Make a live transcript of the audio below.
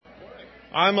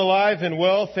I'm alive and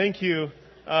well. Thank you.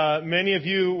 Many of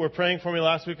you were praying for me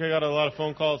last week. I got a lot of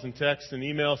phone calls and texts and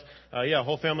emails.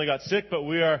 Whole family got sick, but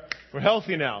we're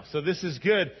healthy now. So this is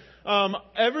good.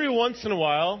 Every once in a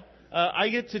while, I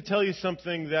get to tell you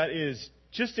something that is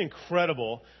just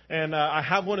incredible. And I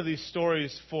have one of these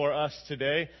stories for us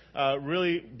today,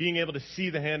 really being able to see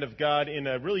the hand of God in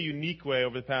a really unique way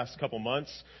over the past couple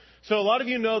months. So a lot of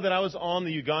you know that I was on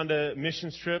the Uganda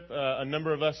missions trip. A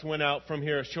number of us went out from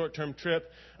here, a short-term trip.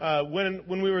 When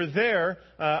we were there,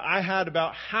 I had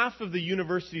about half of the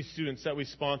university students that we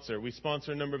sponsor. We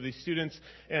sponsor a number of these students,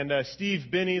 and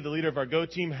Steve Binney, the leader of our Go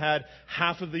team, had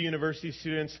half of the university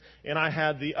students, and I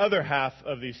had the other half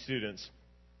of these students.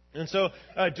 And so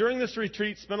during this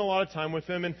retreat, spent a lot of time with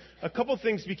them, and a couple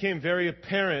things became very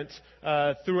apparent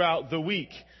throughout the week.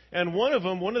 And one of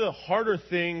the harder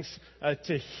things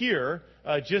to hear,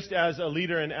 just as a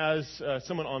leader and as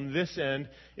someone on this end,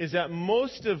 is that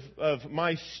most of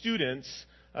my students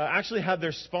actually had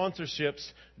their sponsorships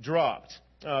dropped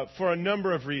for a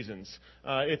number of reasons.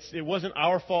 It wasn't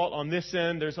our fault on this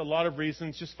end. There's a lot of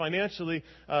reasons. Just financially,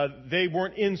 they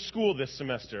weren't in school this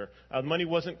semester. The money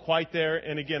wasn't quite there.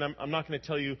 And again, I'm not going to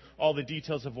tell you all the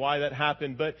details of why that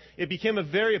happened, but it became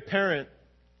very apparent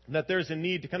that there's a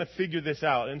need to kind of figure this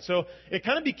out. And so it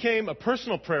kind of became a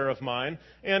personal prayer of mine,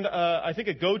 and I think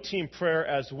a Go team prayer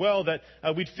as well, that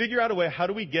we'd figure out a way, how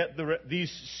do we get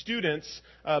these students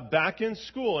back in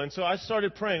school? And so I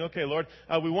started praying, okay, Lord,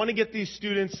 we want to get these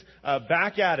students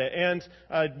back at it. And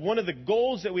one of the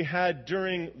goals that we had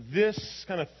during this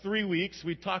kind of 3 weeks,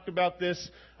 we talked about this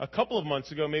a couple of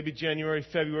months ago, maybe January,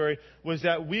 February, was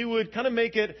that we would kind of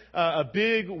make it a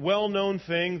big, well-known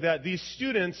thing that these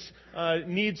students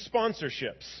need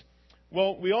sponsorships.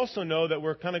 Well, we also know that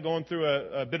we're kind of going through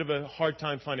a bit of a hard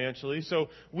time financially. So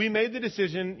we made the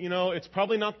decision, it's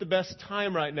probably not the best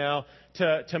time right now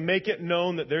to make it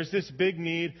known that there's this big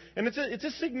need. And it's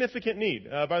a significant need.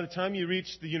 By the time you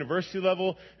reach the university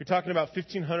level, you're talking about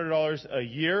 $1,500 a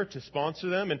year to sponsor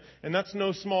them. And that's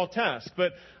no small task.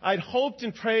 But I'd hoped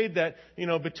and prayed that,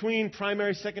 between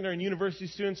primary, secondary, and university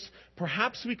students,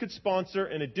 perhaps we could sponsor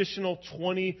an additional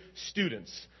 20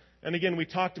 students. And again, we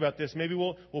talked about this. Maybe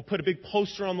we'll put a big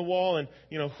poster on the wall, and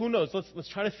who knows? Let's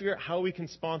try to figure out how we can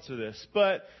sponsor this.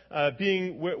 But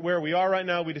being where we are right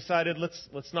now, we decided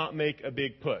let's not make a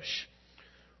big push.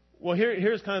 Well,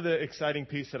 here's kind of the exciting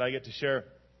piece that I get to share.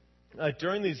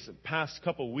 During these past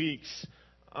couple weeks,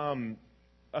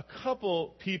 a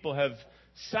couple people have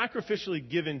sacrificially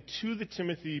given to the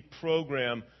Timothy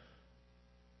program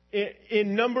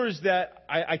in numbers that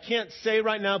I can't say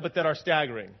right now, but that are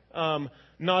staggering.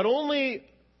 Not only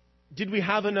did we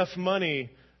have enough money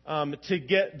to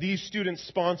get these students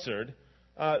sponsored,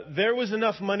 there was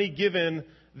enough money given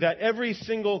that every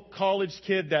single college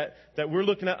kid that we're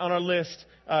looking at on our list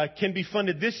can be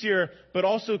funded this year, but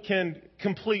also can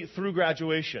complete through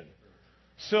graduation.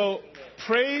 So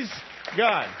praise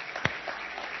God.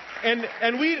 And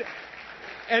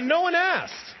no one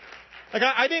asked. Like,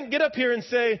 I didn't get up here and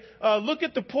say, look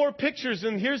at the poor pictures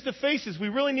and here's the faces. We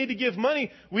really need to give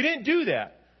money. We didn't do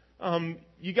that.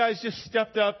 You guys just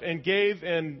stepped up and gave,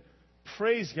 and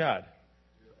praise God.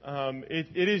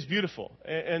 It is beautiful.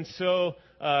 And so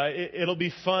it'll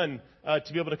be fun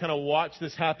to be able to kind of watch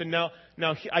this happen. Now,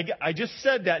 I just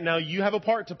said that. Now you have a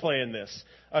part to play in this.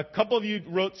 A couple of you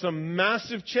wrote some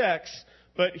massive checks,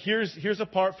 but here's a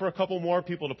part for a couple more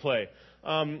people to play.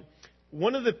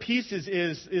 One of the pieces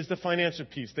is the financial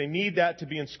piece. They need that to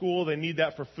be in school. They need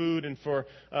that for food and for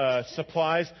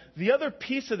supplies. The other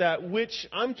piece of that, which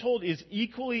I'm told is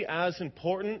equally as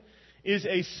important, is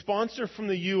a sponsor from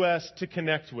the U.S. to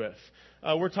connect with.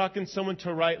 We're talking someone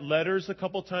to write letters a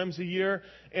couple times a year,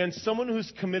 and someone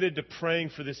who's committed to praying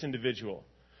for this individual.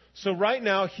 So right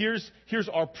now, here's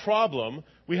our problem.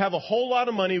 We have a whole lot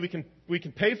of money. We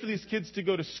can pay for these kids to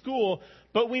go to school,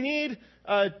 but we need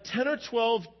 10 or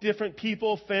 12 different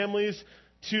people, families,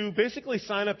 to basically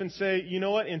sign up and say, you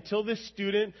know what, until this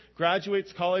student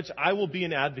graduates college, I will be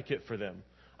an advocate for them.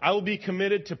 I will be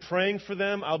committed to praying for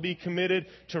them. I'll be committed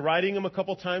to writing them a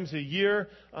couple times a year.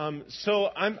 So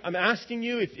I'm asking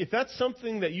you, if that's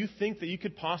something that you think that you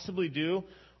could possibly do,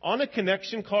 on a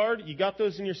connection card, you got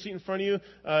those in your seat in front of you.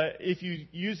 If you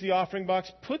use the offering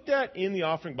box, put that in the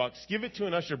offering box. Give it to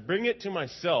an usher. Bring it to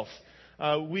myself.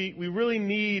 We really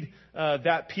need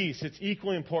that piece. It's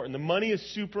equally important. The money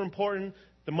is super important.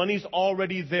 The money's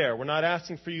already there. We're not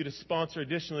asking for you to sponsor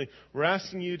additionally. We're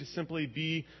asking you to simply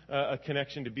be a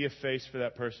connection, to be a face for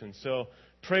that person. So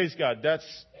praise God.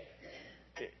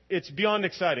 It's beyond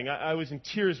exciting. I was in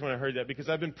tears when I heard that, because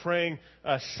I've been praying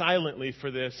silently for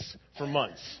this for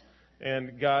months.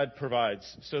 and God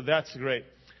provides. So that's great.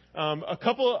 A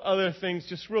couple other things,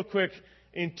 just real quick.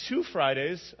 In 2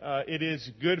 Fridays, it is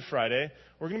Good Friday.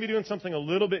 We're going to be doing something a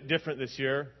little bit different this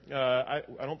year. I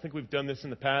don't think we've done this in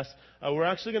the past. We're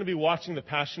actually going to be watching The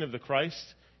Passion of the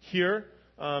Christ here.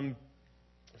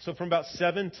 So from about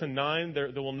 7 to 9,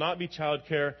 there will not be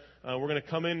childcare. We're going to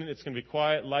come in and it's going to be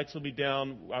quiet. Lights will be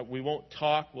down. We won't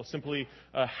talk. We'll simply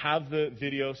have the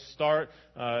video start,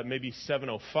 maybe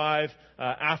 7:05.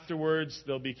 Afterwards,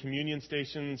 there'll be communion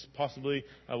stations. Possibly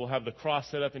we'll have the cross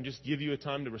set up and just give you a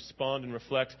time to respond and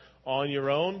reflect on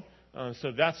your own.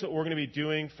 So that's what we're going to be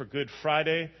doing for Good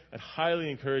Friday. I'd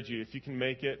highly encourage you, if you can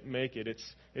make it, make it.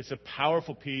 It's a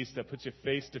powerful piece that puts you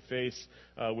face to face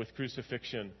with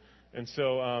crucifixion. And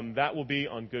so that will be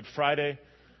on Good Friday.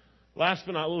 Last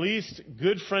but not least,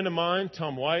 good friend of mine,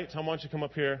 Tom White. Tom, why don't you come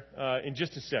up here in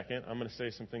just a second? I'm going to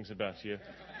say some things about you.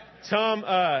 Tom,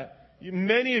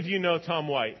 many of you know Tom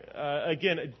White.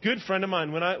 Again, a good friend of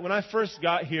mine. When I first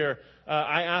got here,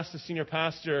 I asked the senior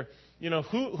pastor,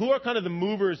 who are kind of the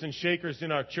movers and shakers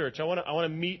in our church? I want to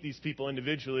meet these people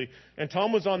individually. And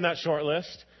Tom was on that short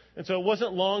list. And so it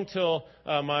wasn't long till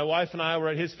my wife and I were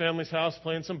at his family's house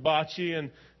playing some bocce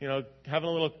and, having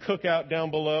a little cookout down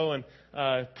below and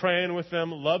praying with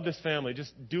them. Love this family.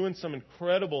 Just doing some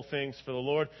incredible things for the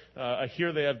Lord. I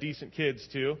hear they have decent kids,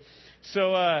 too.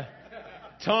 So,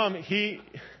 Tom,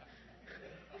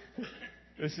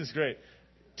 this is great.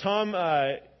 Tom,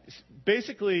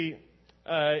 basically,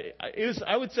 is,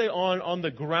 I would say, on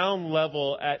the ground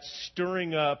level at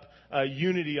stirring up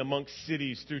unity amongst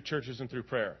cities through churches and through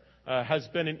prayer. Has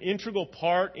been an integral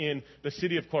part in the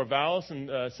city of Corvallis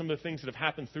and some of the things that have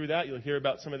happened through that. You'll hear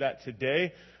about some of that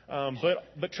today.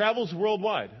 But travels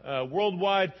worldwide,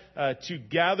 to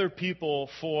gather people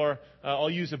for, I'll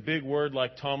use a big word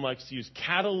like Tom likes to use,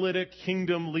 catalytic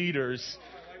kingdom leaders.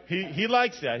 He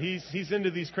likes that. He's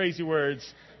into these crazy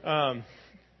words.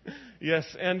 Yes,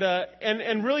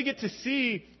 and really get to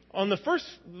see on the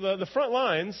front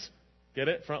lines. Get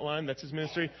it? Front line, that's his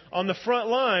ministry. On the front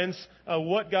lines,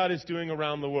 what God is doing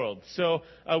around the world. So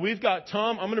we've got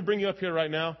Tom. I'm going to bring you up here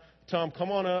right now. Tom, come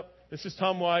on up. This is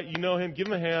Tom White. You know him. Give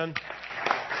him a hand.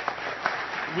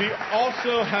 We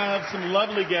also have some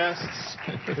lovely guests.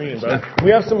 We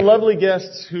have some lovely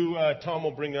guests who Tom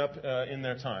will bring up in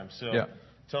their time. So, yeah.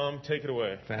 Tom, take it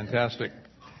away. Fantastic.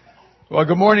 Well,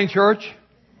 good morning, church.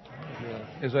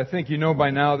 As I think you know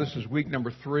by now, this is week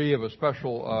number 3 of a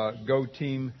special Go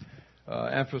Team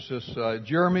emphasis.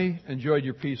 Jeremy, enjoyed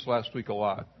your piece last week a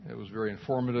lot. It was very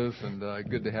informative and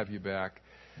good to have you back.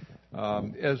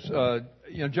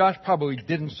 Josh probably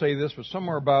didn't say this, but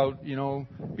somewhere about,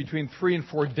 between 3 and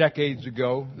 4 decades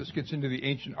ago, this gets into the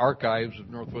ancient archives of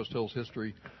Northwest Hills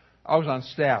history. I was on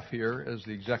staff here as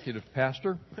the executive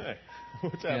pastor. Hey,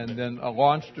 what's happening? And then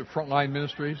launched Frontline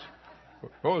Ministries.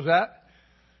 What was that?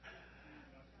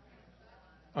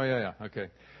 Oh, yeah, okay.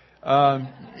 All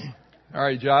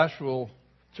right, Josh, we'll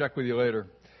check with you later.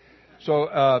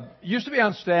 So, used to be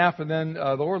on staff, and then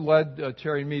the Lord led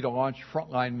Terry and me to launch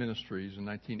Frontline Ministries in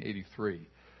 1983.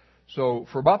 So,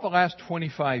 for about the last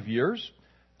 25 years,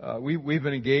 we've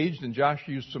been engaged, and Josh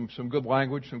used some good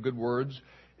language, some good words,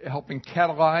 helping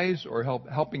catalyze or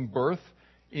helping birth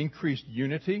increased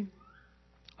unity,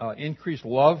 increased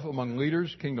love among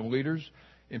leaders, kingdom leaders,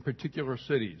 in particular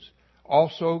cities.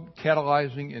 Also,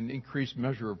 catalyzing an increased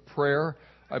measure of prayer.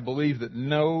 I believe that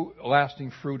no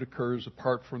lasting fruit occurs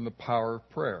apart from the power of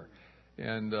prayer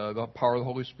and the power of the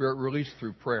Holy Spirit released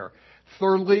through prayer.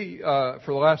 Thirdly, for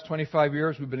the last 25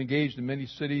 years, we've been engaged in many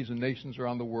cities and nations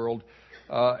around the world,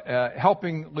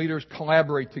 helping leaders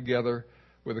collaborate together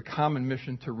with a common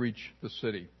mission to reach the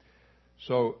city.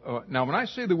 So now when I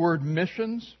say the word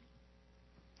missions,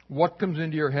 what comes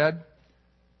into your head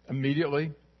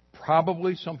immediately?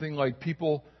 Probably something like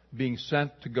people being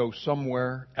sent to go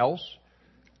somewhere else.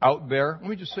 Out there. Let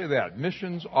me just say that.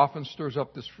 Missions often stirs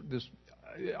up this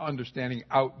understanding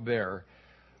out there.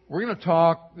 We're going to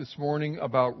talk this morning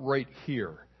about right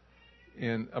here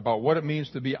and about what it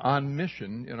means to be on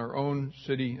mission in our own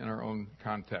city, in our own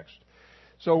context.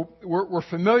 So we're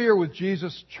familiar with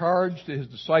Jesus' charge to his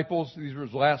disciples. These were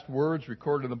his last words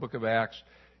recorded in the book of Acts.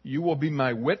 You will be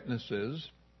my witnesses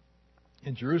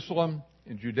in Jerusalem,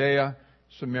 in Judea,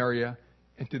 Samaria,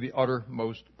 and to the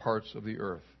uttermost parts of the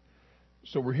earth.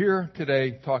 So we're here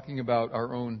today talking about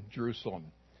our own Jerusalem.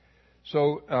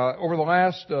 So over the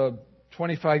last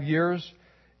 25 years,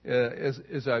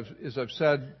 as I've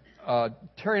said,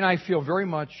 Terry and I feel very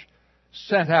much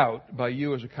sent out by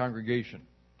you as a congregation.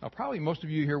 Now, probably most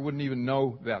of you here wouldn't even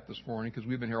know that this morning because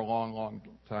we've been here a long, long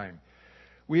time.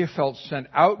 We have felt sent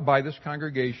out by this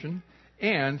congregation,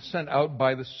 and sent out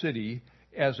by the city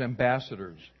as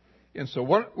ambassadors. And so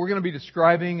what we're going to be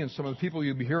describing, and some of the people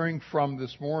you'll be hearing from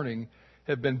this morning,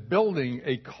 have been building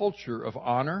a culture of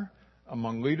honor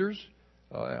among leaders,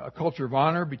 a culture of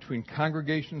honor between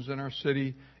congregations in our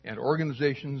city and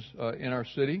organizations in our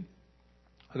city.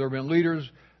 There have been leaders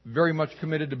very much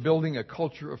committed to building a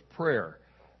culture of prayer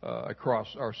across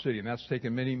our city, and that's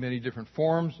taken many, many different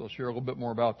forms. I'll share a little bit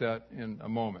more about that in a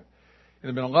moment. And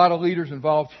there have been a lot of leaders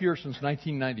involved here since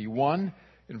 1991,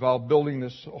 involved building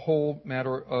this whole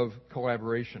matter of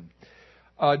collaboration.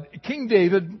 King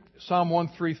David, Psalm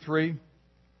 133,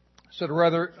 said a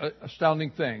rather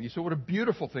astounding thing. He said, what a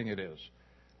beautiful thing it is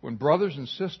when brothers and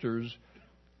sisters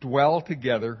dwell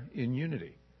together in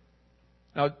unity.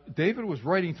 Now, David was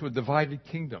writing to a divided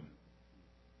kingdom.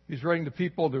 He's writing to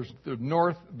people, there's the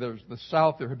north, there's the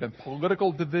south, there have been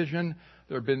political division,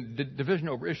 there have been division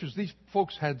over issues. These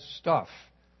folks had stuff.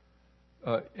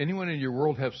 Anyone in your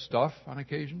world have stuff on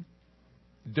occasion?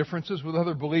 Differences with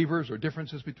other believers or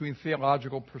differences between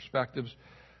theological perspectives.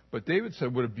 But David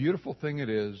said, what a beautiful thing it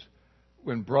is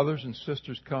when brothers and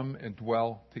sisters come and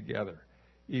dwell together,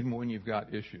 even when you've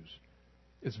got issues.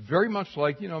 It's very much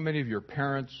like, many of your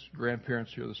parents,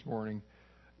 grandparents here this morning,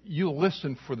 you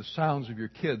listen for the sounds of your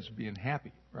kids being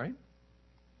happy, right?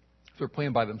 If they're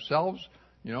playing by themselves,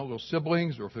 little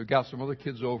siblings, or if they've got some other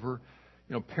kids over,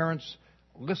 parents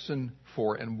listen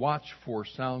for and watch for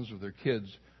sounds of their kids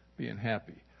being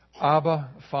happy. Abba,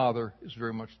 Father, is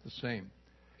very much the same.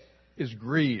 Is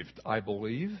grieved, I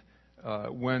believe,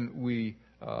 when we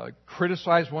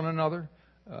criticize one another,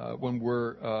 when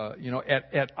we're,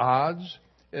 at odds,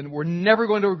 and we're never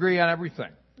going to agree on everything.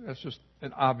 That's just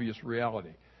an obvious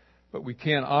reality. But we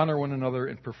can honor one another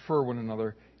and prefer one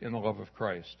another in the love of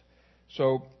Christ.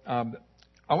 So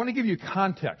I want to give you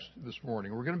context this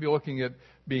morning. We're going to be looking at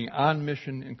being on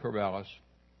mission in Corvallis.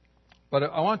 But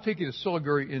I want to take you to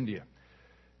Siliguri, India.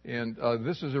 And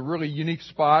this is a really unique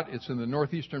spot. It's in the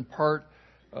northeastern part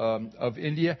of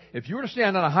India. If you were to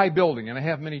stand on a high building, and I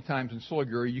have many times in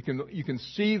Siliguri, you can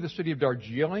see the city of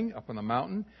Darjeeling up on the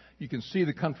mountain. You can see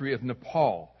the country of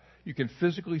Nepal. You can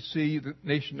physically see the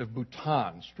nation of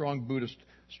Bhutan, strong Buddhist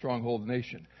stronghold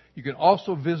nation. You can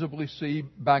also visibly see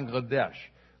Bangladesh,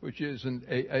 which is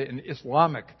an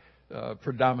Islamic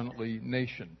predominantly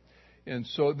nation. And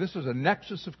so this is a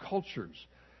nexus of cultures.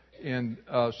 And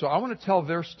so I want to tell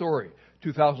their story.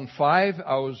 2005,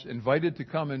 I was invited to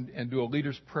come and do a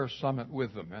leaders' prayer summit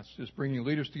with them. That's just bringing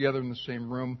leaders together in the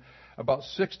same room. About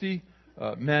 60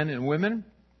 men and women.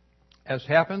 As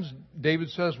happens, David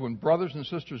says, when brothers and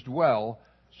sisters dwell,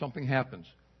 something happens.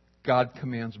 God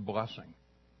commands blessing.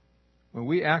 When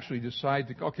we actually decide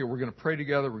to, we're going to pray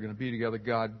together, we're going to be together,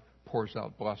 God pours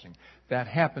out blessing. That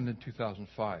happened in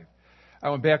 2005. I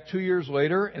went back 2 years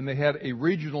later, and they had a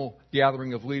regional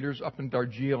gathering of leaders up in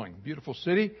Darjeeling. Beautiful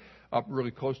city, up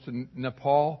really close to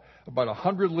Nepal. About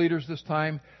 100 leaders this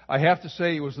time. I have to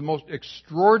say, it was the most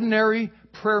extraordinary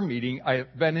prayer meeting I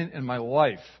have been in my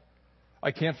life. I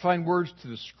can't find words to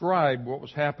describe what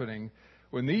was happening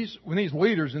when these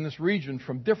leaders in this region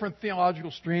from different theological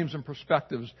streams and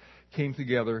perspectives came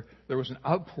together. There was an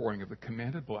outpouring of the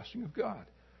commanded blessing of God.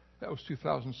 That was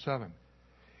 2007.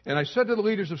 And I said to the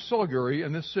leaders of Siliguri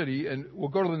in this city, and we'll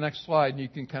go to the next slide and you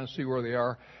can kind of see where they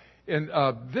are. And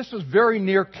this is very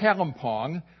near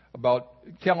Kalimpong.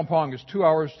 Kalimpong is 2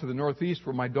 hours to the northeast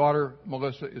where my daughter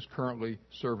Melissa is currently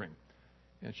serving.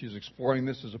 And she's exploring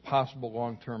this as a possible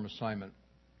long-term assignment.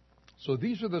 So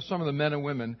these are some of the men and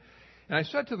women. And I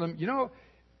said to them,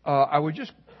 I would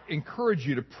just encourage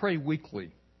you to pray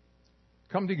weekly.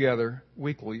 Come together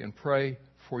weekly and pray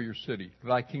for your city.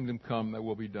 Thy kingdom come, that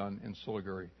will be done in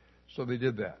Siliguri. So they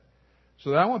did that.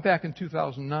 So then I went back in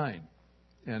 2009.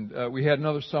 And we had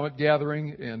another summit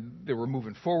gathering, and they were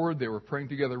moving forward. They were praying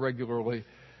together regularly.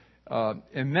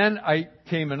 And then I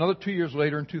came another 2 years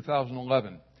later in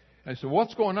 2011. And I said,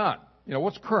 what's going on?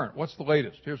 What's current? What's the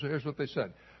latest? Here's what they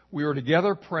said. We were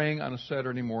together praying on a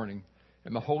Saturday morning,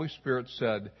 and the Holy Spirit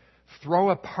said, throw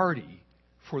a party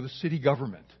for the city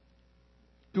government.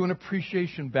 Do an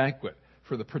appreciation banquet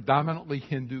for the predominantly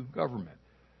Hindu government.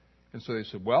 And so they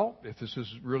said, well, if this is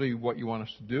really what you want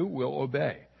us to do, we'll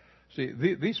obey. See,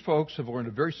 these folks have learned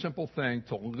a very simple thing,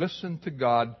 to listen to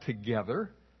God together,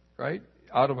 right,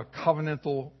 out of a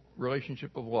covenantal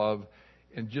relationship of love,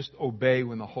 and just obey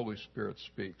when the Holy Spirit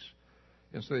speaks.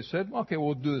 And so they said, okay,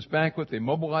 we'll do this banquet. They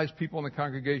mobilized people in the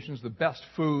congregations, the best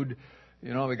food.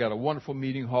 They got a wonderful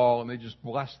meeting hall, and they just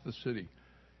blessed the city.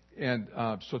 And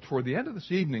so toward the end of this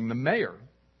evening, the mayor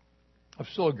of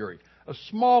Siliguri, a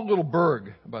small little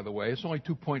burg, by the way, it's only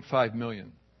 2.5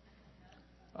 million.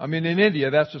 I mean, in India,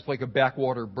 that's just like a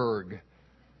backwater burg.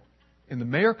 And the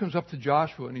mayor comes up to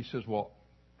Joshua and he says, well,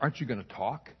 aren't you going to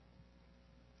talk?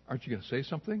 Aren't you going to say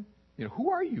something?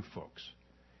 Who are you folks?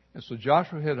 And so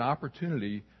Joshua had an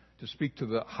opportunity to speak to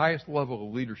the highest level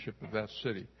of leadership of that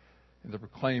city and to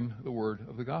proclaim the word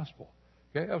of the gospel.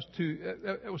 Okay,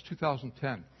 that was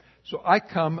 2010. So I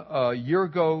come a year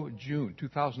ago, June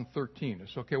 2013.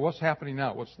 It's okay. What's happening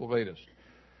now? What's the latest?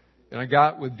 And I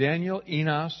got with Daniel,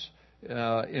 Enos,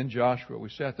 and Joshua. We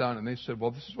sat down and they said,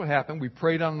 well, this is what happened. We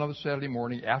prayed on another Saturday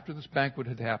morning after this banquet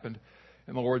had happened,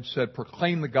 and the Lord said,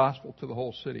 proclaim the gospel to the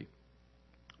whole city.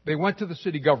 They went to the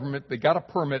city government. They got a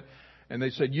permit, and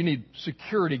they said, you need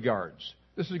security guards.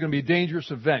 This is going to be a dangerous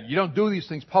event. You don't do these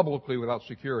things publicly without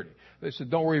security. They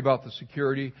said, don't worry about the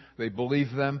security. They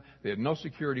believed them. They had no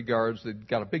security guards. They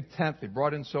got a big tent. They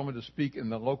brought in someone to speak in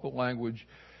the local language.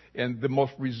 And the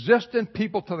most resistant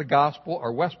people to the gospel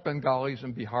are West Bengalis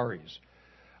and Biharis.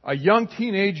 A young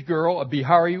teenage girl, a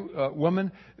Bihari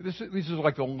woman, this is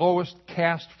like the lowest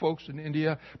caste folks in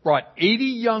India, brought 80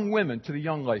 young women to the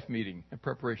Young Life meeting in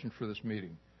preparation for this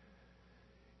meeting.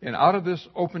 And out of this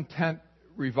open tent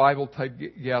revival type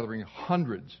gathering,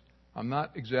 hundreds, I'm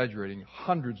not exaggerating,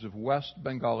 hundreds of West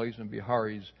Bengalis and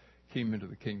Biharis came into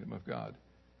the kingdom of God.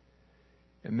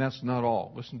 And that's not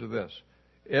all. Listen to this.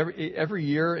 Every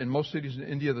year in most cities in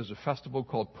India, there's a festival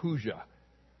called Puja.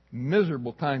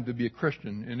 Miserable time to be a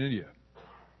Christian in India.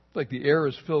 It's like the air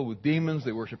is filled with demons.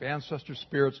 They worship ancestor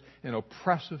spirits. An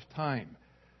oppressive time.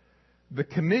 The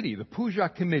committee, the Puja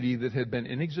committee that had been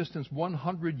in existence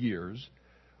 100 years,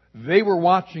 they were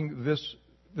watching this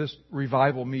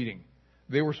revival meeting.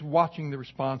 They were watching the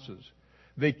responses.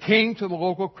 They came to the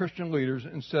local Christian leaders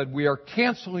and said, we are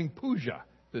canceling Puja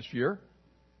this year.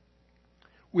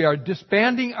 We are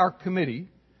disbanding our committee,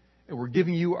 and we're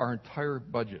giving you our entire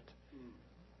budget.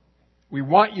 We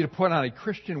want you to put on a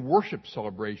Christian worship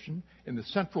celebration in the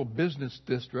central business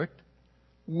district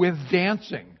with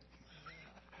dancing.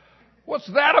 What's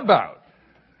that about?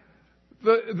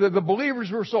 The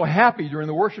believers were so happy during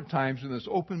the worship times in this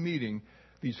open meeting.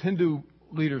 These Hindu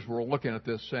leaders were looking at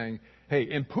this saying, hey,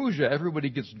 in Puja, everybody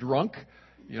gets drunk.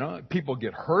 People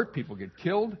get hurt. People get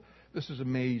killed. This is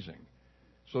amazing.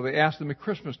 So they asked them at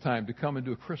Christmas time to come and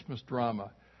do a Christmas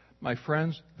drama. My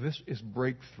friends, this is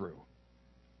breakthrough.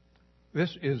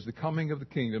 This is the coming of the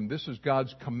kingdom. This is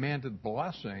God's commanded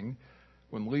blessing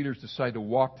when leaders decide to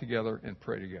walk together and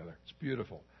pray together. It's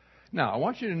beautiful. Now, I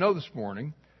want you to know this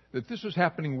morning that this is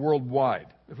happening worldwide.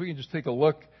 If we can just take a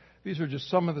look, these are just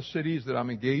some of the cities that I'm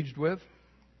engaged with.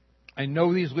 I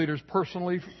know these leaders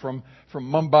personally from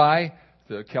Mumbai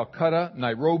to Calcutta,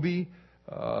 Nairobi,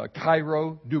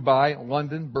 Cairo, Dubai,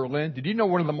 London, Berlin. Did you know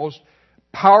one of the most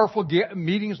powerful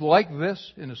meetings like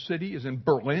this in a city is in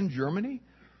Berlin, Germany?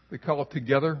 They call it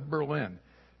Together Berlin.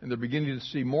 And they're beginning to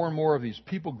see more and more of these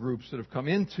people groups that have come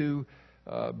into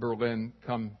Berlin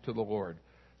come to the Lord.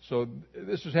 So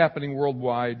this is happening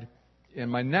worldwide. And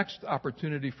my next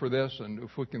opportunity for this, and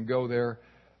if we can go there,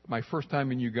 my first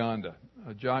time in Uganda.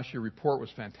 Josh, your report was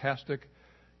fantastic,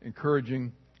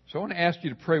 encouraging. So I want to ask you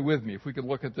to pray with me. If we could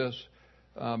look at this.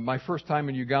 My first time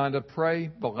in Uganda,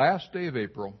 pray the last day of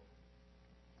April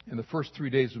and the first 3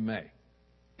 days of May.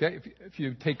 Okay? If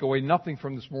you take away nothing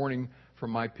from this morning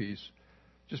from my piece,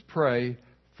 just pray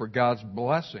for God's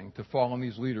blessing to fall on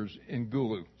these leaders in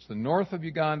Gulu. It's the north of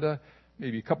Uganda,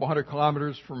 maybe a couple hundred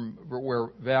kilometers from where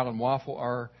Val and Waffle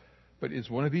are, but it's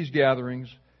one of these gatherings,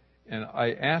 and I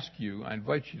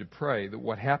invite you to pray that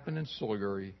what happened in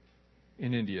Siliguri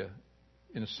in India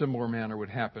in a similar manner would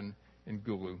happen in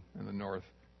Gulu in the north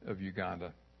of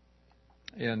Uganda.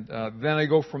 And then I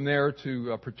go from there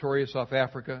to Pretoria, South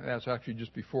Africa. That's actually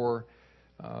just before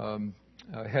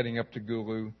heading up to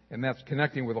Gulu. And that's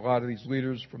connecting with a lot of these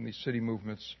leaders from these city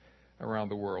movements around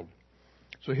the world.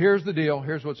 So here's the deal.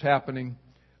 Here's what's happening.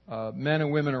 Men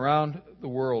and women around the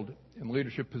world in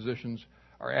leadership positions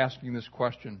are asking this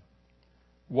question.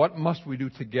 What must we do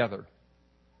together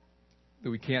that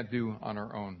we can't do on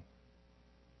our own?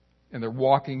 And they're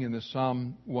walking in the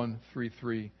Psalm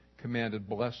 133 commanded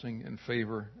blessing and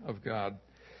favor of God.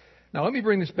 Now let me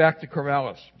bring this back to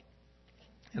Corvallis.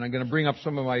 And I'm going to bring up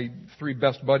some of my three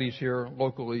best buddies here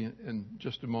locally in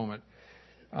just a moment.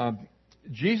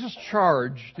 Jesus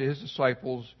charged to his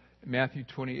disciples in Matthew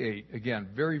 28. Again,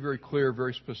 very, very clear,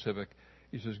 very specific.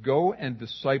 He says, go and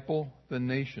disciple the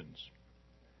nations.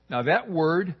 Now that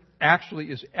word actually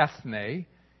is ethne.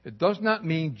 It does not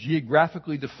mean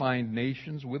geographically defined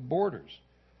nations with borders.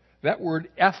 That word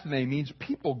ethne means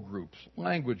people groups,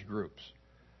 language groups.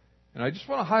 And I just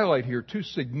want to highlight here two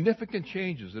significant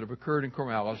changes that have occurred in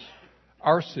Corvallis,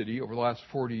 our city, over the last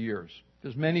 40 years.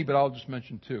 There's many, but I'll just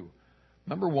mention two.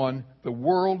 Number one, the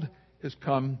world has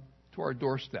come to our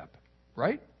doorstep,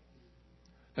 right?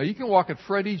 Now, you can walk at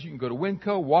Freddy's, you can go to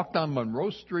Winco, walk down Monroe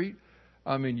Street.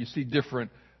 I mean, you see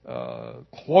different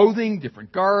clothing,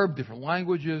 different garb, different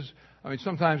languages. I mean,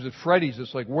 sometimes at Freddy's,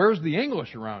 it's like, where's the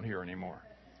English around here anymore?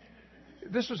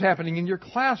 This is happening in your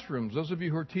classrooms, those of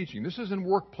you who are teaching. This is in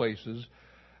workplaces.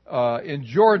 In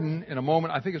Jordan, in a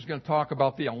moment, I think it's going to talk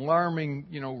about the alarming,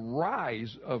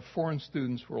 rise of foreign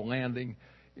students who are landing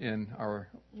in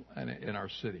our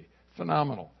city.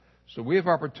 Phenomenal. So we have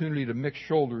opportunity to mix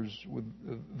shoulders with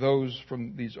those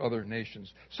from these other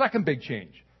nations. Second big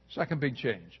change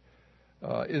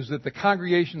is that the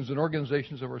congregations and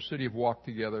organizations of our city have walked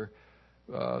together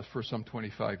for some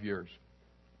 25 years.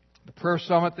 The prayer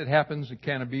summit that happens in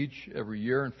Cannon Beach every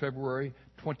year in February,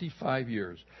 25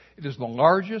 years. It is the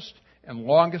largest and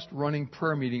longest running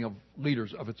prayer meeting of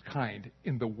leaders of its kind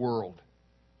in the world.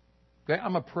 Okay?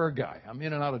 I'm a prayer guy. I'm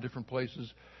in and out of different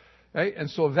places. Okay? And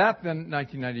so that then,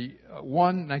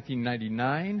 1991,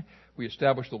 1999, we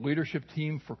established a leadership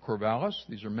team for Corvallis.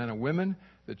 These are men and women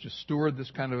that just steward this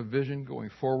kind of a vision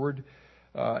going forward.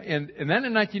 And then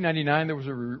in 1999, there was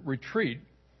a retreat.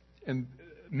 And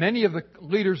many of the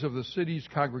leaders of the city's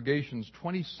congregations,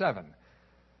 27,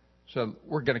 said,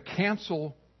 we're going to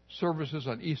cancel services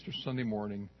on Easter Sunday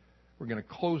morning. We're going to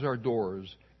close our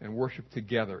doors and worship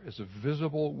together as a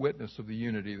visible witness of the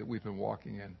unity that we've been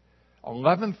walking in.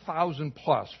 11,000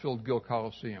 plus filled Gill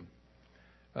Coliseum.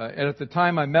 And at the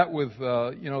time I met with,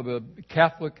 the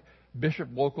Catholic bishop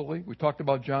locally. We talked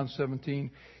about John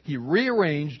 17. He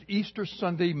rearranged Easter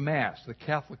Sunday Mass, the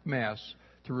Catholic Mass,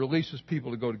 to release his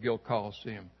people to go to Gill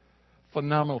Coliseum.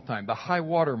 Phenomenal time. The high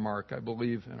water mark, I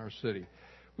believe, in our city.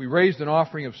 We raised an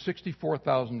offering of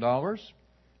 $64,000,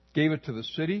 gave it to the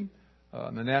city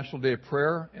on the National Day of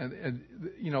Prayer, and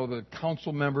the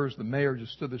council members, the mayor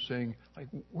just stood there saying, like,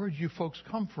 where'd you folks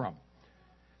come from?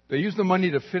 They used the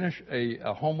money to finish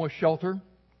a homeless shelter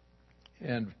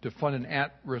and to fund an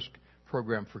at-risk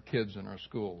program for kids in our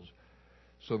schools.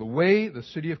 So the way the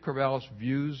city of Corvallis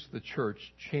views the church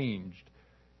changed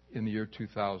in the year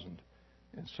 2000.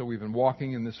 And so we've been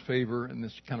walking in this favor and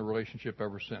this kind of relationship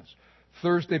ever since.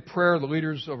 Thursday prayer, the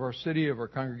leaders of our city, of our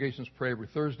congregations, pray every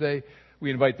Thursday. We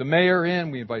invite the mayor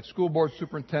in, we invite school board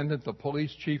superintendent, the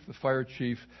police chief, the fire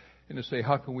chief, and to say,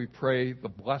 how can we pray the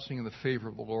blessing and the favor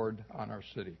of the Lord on our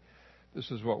city?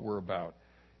 This is what we're about.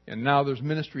 And now there's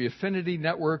ministry affinity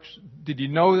networks. Did you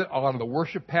know that a lot of the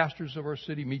worship pastors of our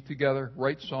city meet together,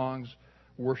 write songs,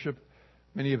 worship?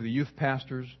 Many of the youth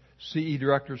pastors, CE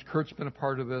directors, Kurt's been a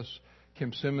part of this,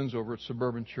 Kim Simmons over at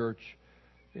Suburban Church.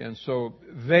 And so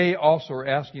they also are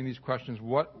asking these questions,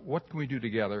 what can we do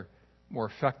together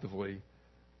more effectively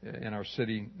in our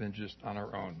city than just on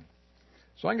our own?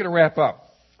 So I'm going to wrap up.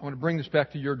 I want to bring this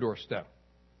back to your doorstep.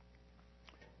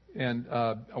 And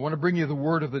I want to bring you the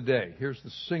word of the day. Here's the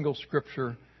single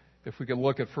scripture, if we can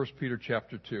look at 1 Peter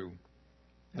chapter 2.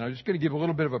 And I'm just going to give a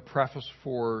little bit of a preface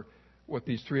for what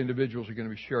these three individuals are going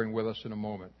to be sharing with us in a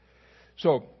moment.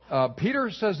 So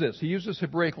Peter says this. He uses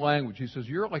Hebraic language. He says,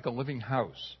 you're like a living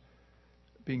house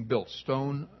being built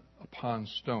stone upon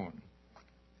stone.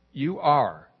 You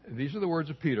are. These are the words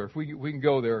of Peter. If we can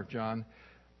go there, John.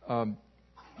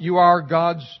 You are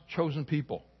God's chosen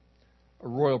people, a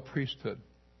royal priesthood.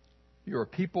 You're a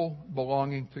people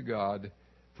belonging to God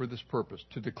for this purpose,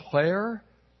 to declare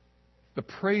the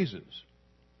praises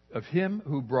of Him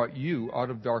who brought you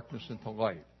out of darkness into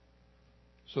light.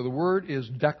 So the word is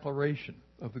declaration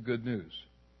of the good news.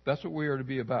 That's what we are to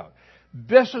be about.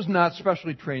 This is not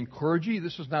specially trained clergy.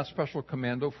 This is not special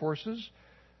commando forces.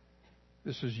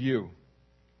 This is you.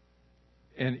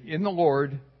 And in the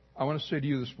Lord, I want to say to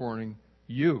you this morning,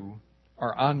 you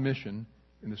are on mission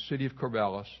in the city of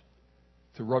Corvallis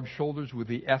to rub shoulders with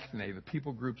the ethne, the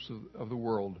people groups of the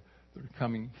world that are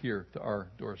coming here to our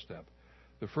doorstep.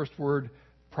 The first word,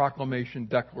 proclamation,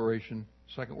 declaration.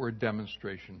 Second word,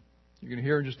 demonstration. You're going to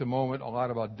hear in just a moment a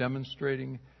lot about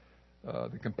demonstrating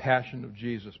the compassion of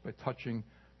Jesus by touching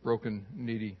broken,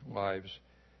 needy lives.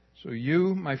 So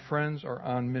you, my friends, are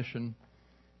on mission.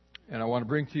 And I want to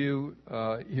bring to you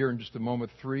here in just a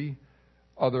moment 3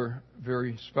 other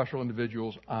very special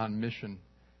individuals on mission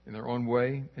in their own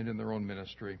way and in their own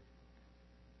ministry.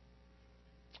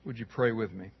 Would you pray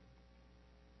with me?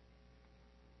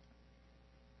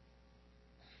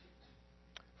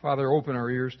 Father, open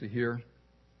our ears to hear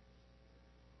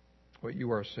what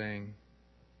you are saying.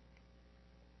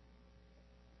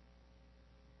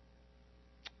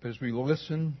 But as we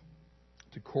listen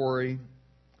to Corey,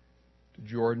 to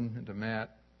Jordan, and to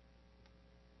Matt,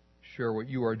 share what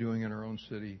you are doing in our own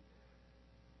city,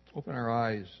 open our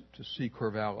eyes to see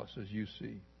Corvallis as you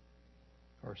see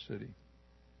our city.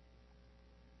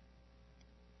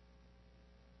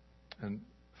 And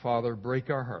Father, break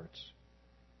our hearts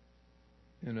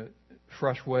in a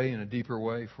fresh way, in a deeper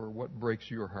way, for what breaks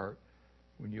your heart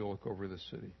when you look over this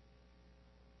city.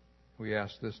 We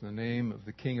ask this in the name of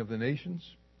the King of the nations,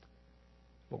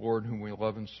 the Lord whom we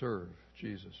love and serve,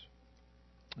 Jesus.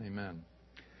 Amen.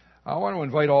 I want to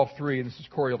invite all three. This is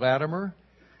Corey Latimer,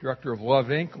 Director of Love,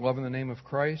 Inc., Love in the Name of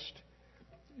Christ,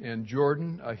 and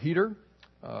Jordan Heater,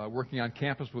 working on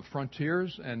campus with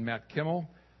Frontiers, and Matt Kimmel,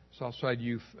 Southside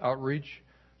Youth Outreach.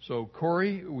 So,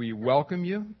 Corey, we welcome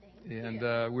you, and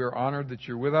we're honored that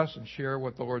you're with us and share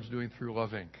what the Lord's doing through Love,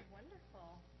 Inc.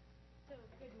 Wonderful. So,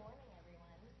 good morning,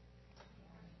 everyone.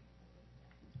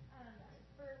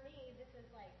 For me, this is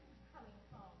like coming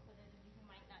home. For those of you who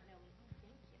might not know me,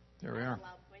 thank you. There we are.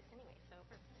 Loud voice anyway,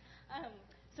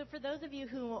 so for those of you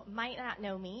who might not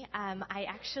know me, I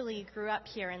actually grew up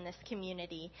here in this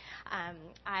community.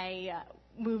 I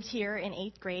moved here in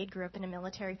 8th grade, grew up in a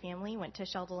military family, went to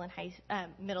Sheldon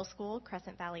Middle School,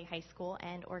 Crescent Valley High School,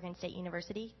 and Oregon State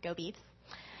University. Go Beavs.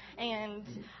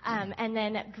 And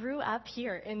then grew up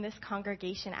here in this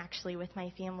congregation actually with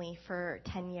my family for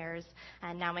 10 years.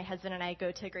 And now my husband and I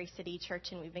go to Grace City Church,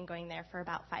 and we've been going there for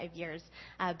about 5 years.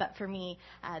 But for me,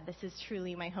 this is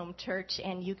truly my home church.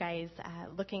 And you guys,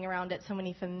 looking around at so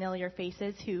many familiar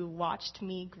faces who watched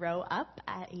me grow up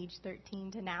at age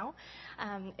 13 to now,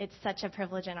 it's such a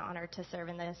privilege and honor to serve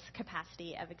in this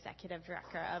capacity of Executive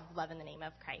Director of Love in the Name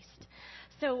of Christ.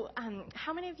 So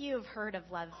how many of you have heard of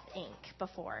Love, Inc.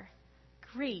 before?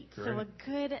 Great. So a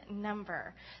good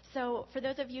number. So for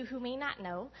those of you who may not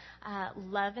know,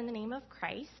 Love in the Name of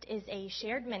Christ is a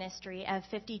shared ministry of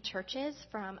 50 churches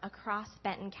from across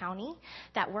Benton County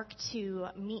that work to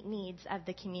meet needs of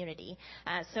the community.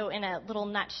 So in a little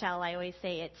nutshell, I always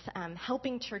say it's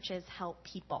helping churches help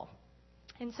people.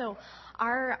 And so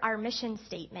our mission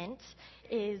statement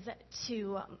is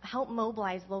to help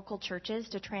mobilize local churches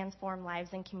to transform lives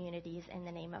and communities in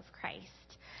the name of Christ.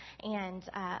 And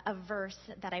a verse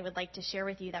that I would like to share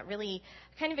with you that really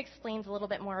kind of explains a little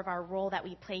bit more of our role that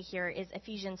we play here is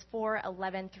Ephesians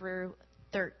 4:11 through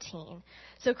 13.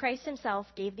 So Christ himself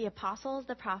gave the apostles,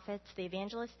 the prophets, the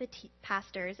evangelists, the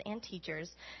pastors, and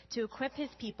teachers to equip his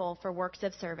people for works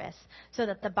of service, so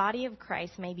that the body of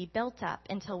Christ may be built up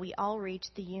until we all reach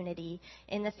the unity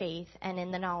in the faith and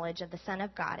in the knowledge of the Son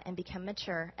of God and become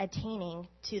mature, attaining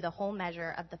to the whole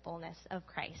measure of the fullness of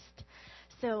Christ.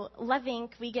 So Love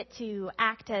Inc., we get to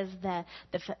act as the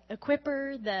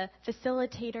equipper, the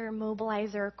facilitator,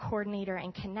 mobilizer, coordinator,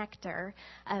 and connector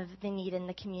of the need in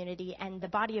the community. And the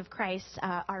body of Christ,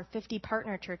 our 50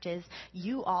 partner churches,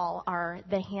 you all are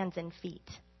the hands and feet.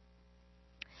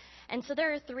 And so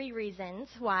there are 3 reasons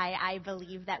why I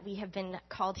believe that we have been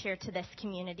called here to this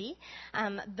community.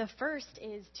 The first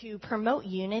is to promote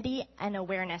unity and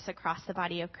awareness across the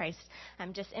body of Christ.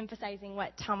 Just emphasizing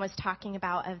what Tom was talking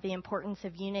about of the importance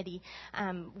of unity.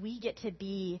 We get to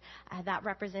be that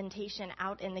representation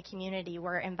out in the community.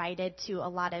 We're invited to a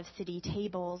lot of city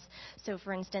tables. So,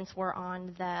 for instance, we're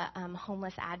on the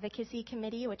Homeless Advocacy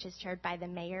Committee, which is chaired by the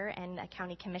mayor and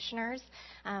county commissioners,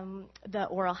 the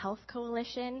Oral Health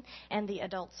Coalition, and the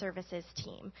Adult Services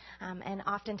team. And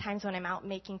oftentimes when I'm out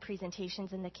making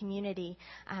presentations in the community,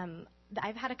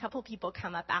 I've had a couple people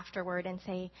come up afterward and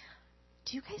say,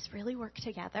 "Do you guys really work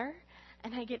together?"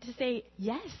 And I get to say,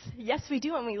 yes, we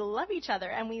do, and we love each other,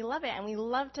 and we love it, and we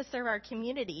love to serve our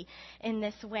community in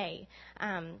this way.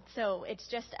 So it's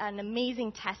just an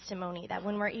amazing testimony that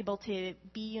when we're able to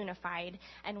be unified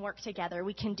and work together,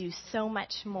 we can do so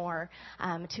much more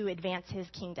to advance his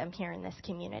kingdom here in this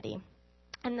community.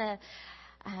 And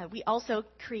we also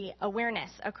create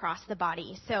awareness across the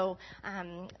body. So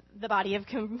the body of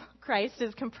Christ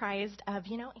is comprised of,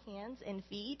 hands and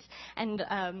feet.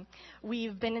 And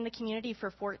we've been in the community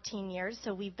for 14 years,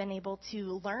 so we've been able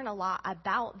to learn a lot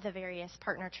about the various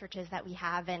partner churches that we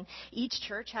have. And each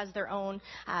church has their own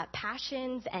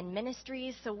passions and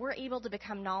ministries, so we're able to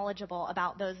become knowledgeable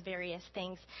about those various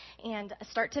things and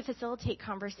start to facilitate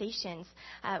conversations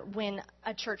when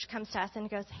a church comes to us and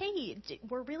goes, "Hey,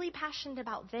 we're really passionate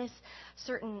about this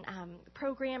certain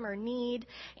program or need,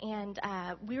 and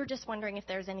we were just wondering if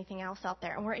there's anything else out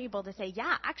there." And we're able to say,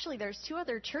 "Yeah, actually there's 2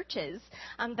 other churches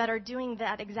that are doing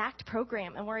that exact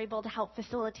program," and we're able to help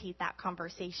facilitate that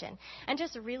conversation and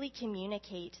just really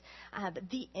communicate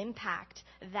the impact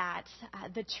that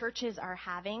the churches are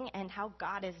having and how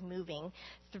God is moving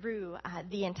through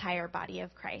the entire body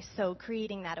of Christ. So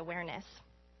creating that awareness.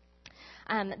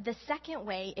 The second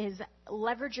way is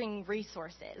leveraging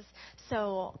resources.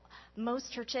 So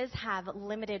most churches have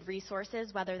limited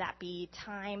resources, whether that be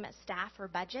time, staff, or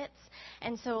budgets.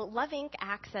 And so Love Inc.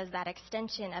 acts as that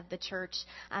extension of the church,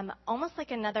 almost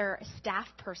like another staff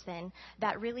person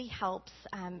that really helps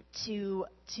to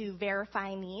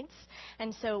verify needs.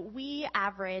 And so we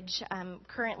average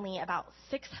currently about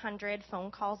 600 phone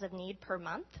calls of need per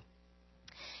month.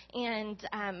 And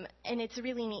it's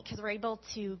really neat because we're able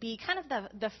to be kind of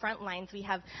the front lines. We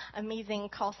have amazing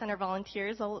call center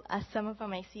volunteers. Some of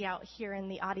them I see out here in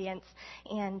the audience,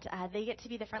 and they get to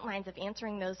be the front lines of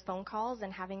answering those phone calls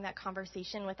and having that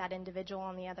conversation with that individual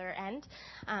on the other end,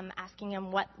 asking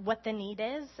them what the need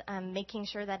is, making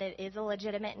sure that it is a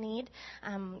legitimate need.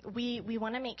 We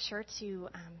want to make sure to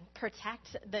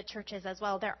protect the churches as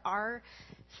well. There are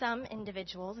some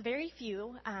individuals, very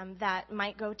few, that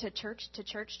might go to church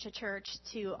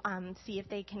to see if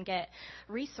they can get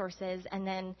resources, and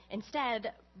then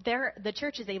instead the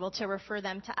church is able to refer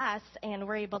them to us, and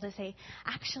we're able to say,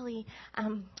 actually,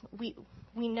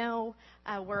 we know,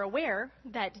 we're aware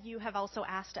that you have also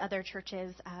asked other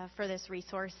churches for this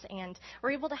resource, and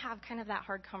we're able to have kind of that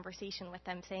hard conversation with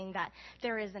them, saying that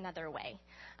there is another way.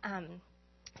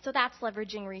 So that's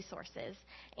leveraging resources.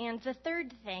 And the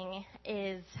third thing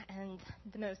is, and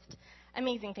the most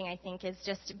amazing thing, I think, is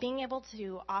just being able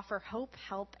to offer hope,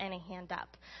 help, and a hand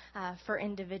up for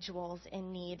individuals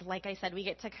in need. Like I said, we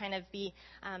get to kind of be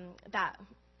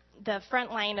the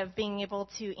front line of being able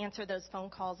to answer those phone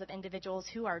calls of individuals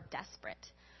who are desperate,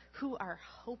 who are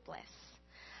hopeless.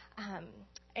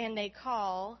 And they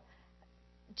call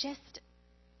just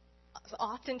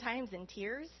oftentimes in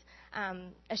tears,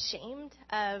 ashamed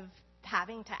of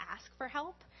having to ask for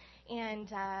help. And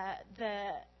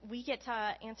we get to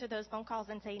answer those phone calls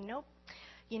and say, nope,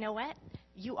 you know what?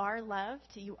 You are loved,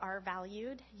 you are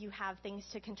valued, you have things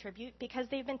to contribute, because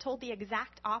they've been told the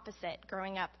exact opposite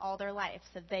growing up all their lives,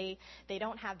 that they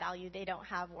don't have value, they don't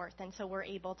have worth. And so we're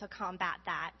able to combat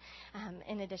that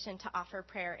in addition to offer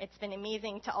prayer. It's been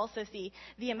amazing to also see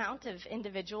the amount of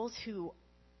individuals who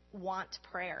want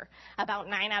prayer. About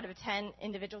 9 out of 10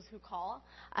 individuals who call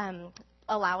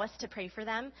allow us to pray for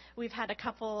them. We've had a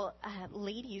couple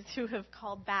ladies who have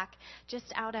called back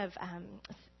just out of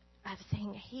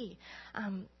saying, hey,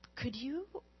 could you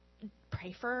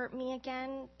pray for me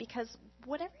again? Because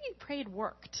whatever you prayed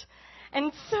worked.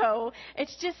 And so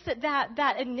it's just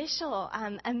that initial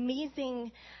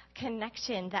amazing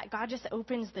connection that God just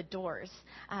opens the doors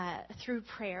through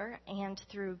prayer and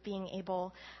through being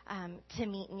able to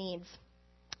meet needs.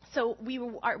 So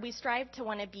we strive to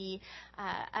want to be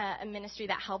a ministry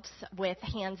that helps with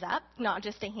hands up, not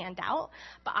just a handout,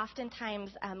 but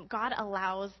oftentimes God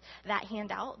allows that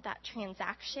handout, that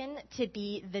transaction, to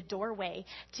be the doorway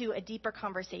to a deeper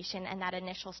conversation and that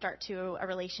initial start to a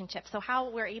relationship. So how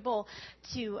we're able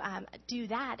to do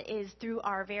that is through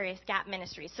our various GAP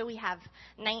ministries. So we have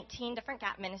 19 different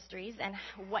GAP ministries, and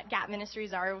what GAP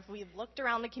ministries are, we've looked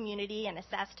around the community and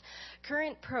assessed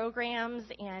current programs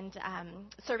and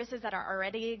services that are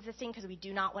already existing, because we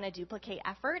do not want to duplicate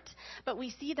effort, but we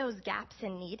see those gaps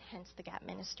in need, hence the GAP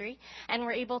ministry, and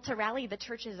we're able to rally the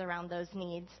churches around those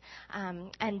needs,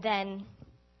 and then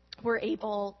we're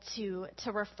able to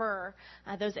refer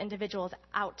those individuals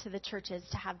out to the churches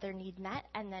to have their need met,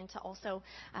 and then to also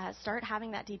start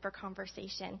having that deeper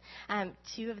conversation.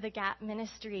 2 of the GAP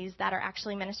ministries that are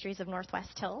actually ministries of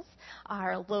Northwest Hills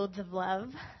are Loads of Love,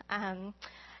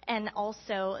 and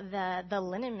also the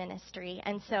Linen Ministry.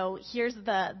 And so here's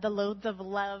the Loads of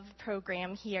Love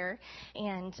program here,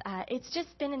 and it's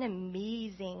just been an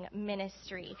amazing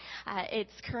ministry.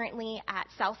 It's currently at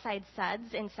Southside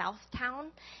Suds in Southtown,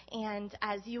 and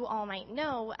as you all might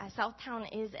know, Southtown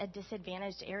is a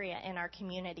disadvantaged area in our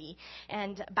community,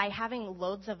 and by having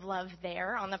Loads of Love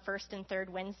there on the first and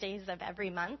third Wednesdays of every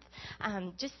month,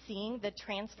 just seeing the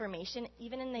transformation,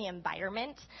 even in the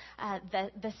environment,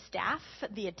 the staff,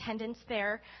 the attendance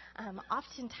there,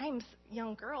 oftentimes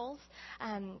young girls,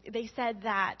 they said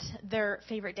that their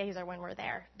favorite days are when we're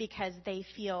there because they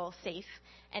feel safe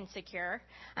and secure.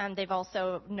 They've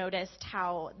also noticed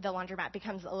how the laundromat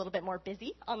becomes a little bit more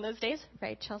busy on those days,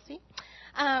 right, Chelsea?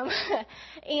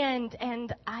 And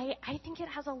I think it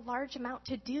has a large amount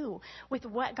to do with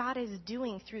what God is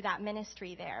doing through that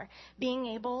ministry there. Being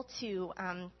able to,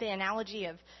 the analogy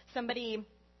of somebody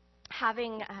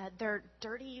having their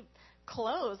dirty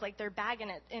clothes, like their bag,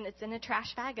 and it's in a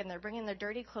trash bag, and they're bringing their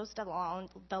dirty clothes to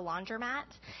the laundromat.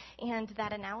 And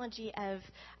that analogy of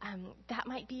that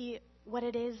might be what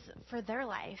it is for their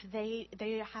life. They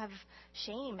have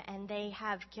shame and they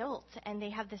have guilt and they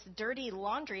have this dirty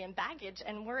laundry and baggage,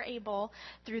 and we're able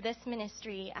through this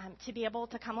ministry to be able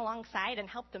to come alongside and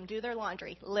help them do their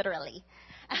laundry, literally,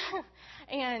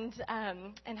 and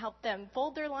help them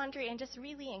fold their laundry and just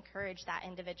really encourage that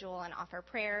individual and offer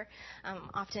prayer.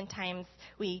 Oftentimes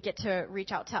we get to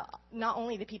reach out to not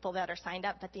only the people that are signed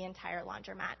up but the entire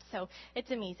laundromat. So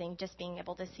it's amazing just being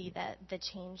able to see the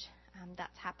change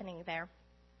that's happening there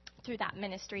through that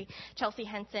ministry. Chelsea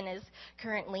Henson is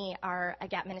currently our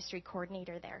GAP ministry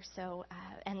coordinator there. So,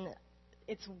 and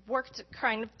it's worked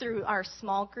kind of through our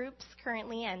small groups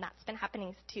currently, and that's been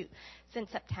happening since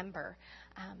September.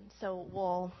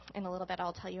 So in a little bit,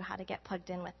 I'll tell you how to get plugged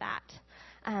in with that.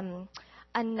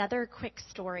 Another quick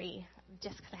story,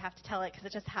 just because I have to tell it because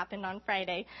it just happened on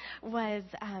Friday, was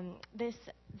this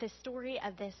story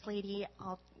of this lady.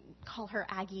 I'll call her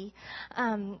Aggie.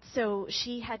 So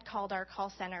she had called our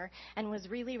call center and was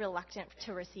really reluctant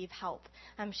to receive help.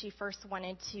 She first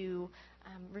wanted to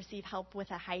receive help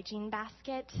with a hygiene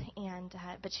basket,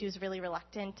 but she was really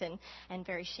reluctant and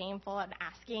very shameful at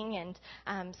asking,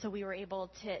 and so we were able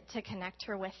to connect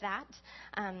her with that.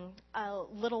 A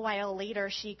little while later,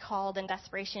 she called in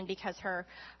desperation because her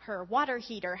water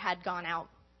heater had gone out.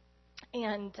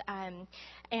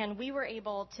 And we were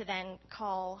able to then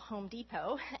call Home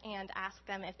Depot and ask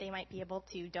them if they might be able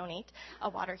to donate a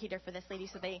water heater for this lady.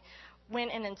 So they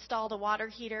went and installed a water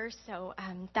heater. So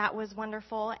that was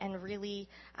wonderful and really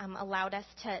allowed us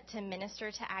to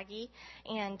minister to Aggie.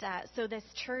 And so this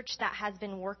church that has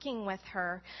been working with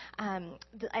her,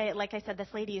 like I said,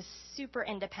 this lady is super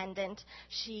independent.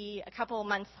 A couple of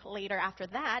months later after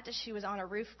that, she was on a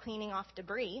roof cleaning off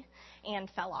debris and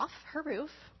fell off her roof.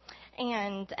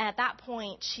 And at that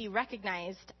point, she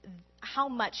recognized how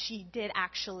much she did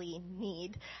actually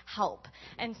need help.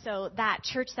 And so that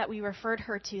church that we referred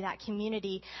her to, that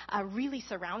community, really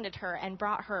surrounded her and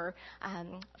brought her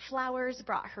flowers,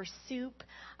 brought her soup.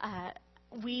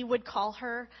 We would call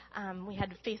her. We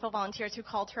had faithful volunteers who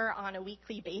called her on a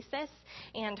weekly basis.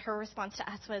 And her response to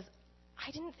us was,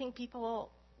 I didn't think people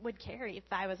would care if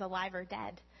I was alive or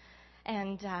dead.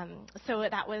 And so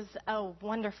that was a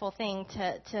wonderful thing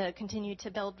to continue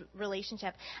to build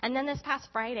relationship. And then this past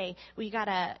Friday, we got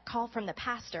a call from the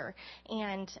pastor,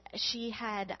 and she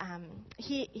had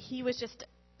he was just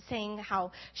saying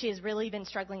how she has really been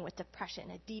struggling with depression,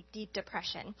 a deep, deep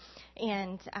depression.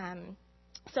 And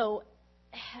so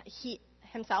he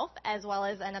himself, as well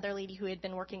as another lady who had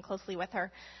been working closely with her,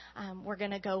 we're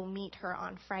going to go meet her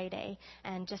on Friday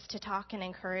and just to talk and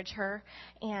encourage her.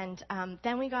 And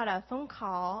then we got a phone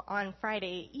call on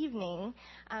Friday evening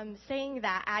saying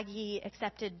that Aggie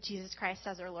accepted Jesus Christ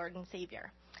as her Lord and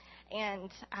Savior. And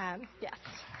yes,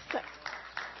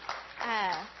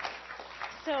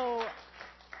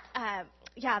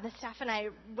 the staff and I,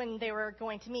 when they were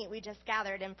going to meet, we just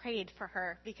gathered and prayed for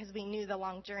her because we knew the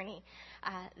long journey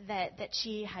that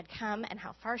she had come and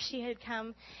how far she had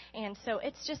come. And so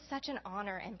it's just such an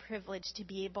honor and privilege to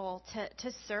be able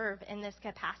to serve in this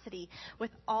capacity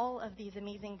with all of these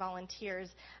amazing volunteers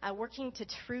working to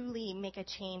truly make a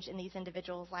change in these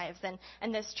individuals' lives.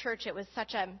 And this church, it was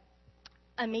such a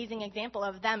amazing example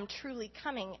of them truly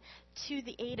coming to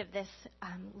the aid of this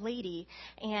lady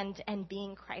and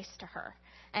being Christ to her,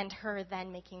 and her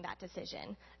then making that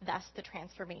decision, thus the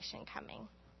transformation coming.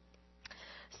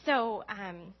 So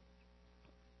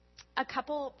a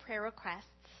couple prayer requests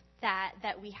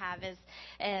that we have is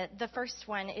the first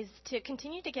one is to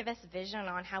continue to give us vision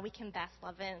on how we can best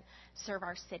love and serve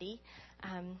our city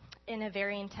in a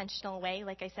very intentional way.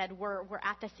 Like I said, we're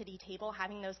at the city table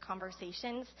having those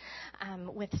conversations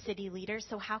with city leaders.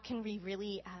 So how can we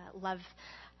really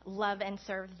love and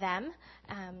serve them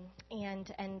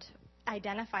and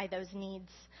identify those needs?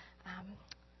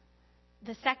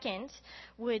 The second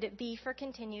would be for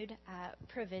continued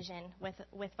provision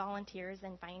with volunteers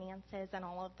and finances and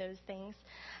all of those things.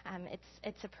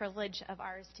 It's a privilege of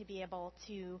ours to be able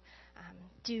to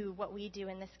do what we do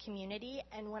in this community.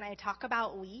 And when I talk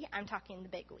about we, I'm talking the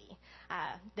big we,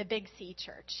 the Big C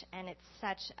Church. And it's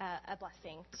such a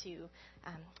blessing to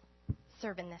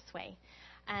serve in this way.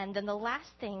 And then the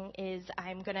last thing is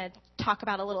I'm going to talk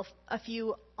about a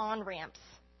few on-ramps,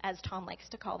 as Tom likes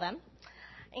to call them.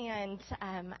 And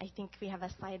I think we have a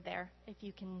slide there, if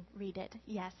you can read it.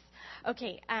 Yes.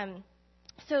 Okay.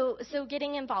 So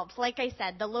getting involved. Like I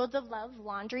said, the Loads of Love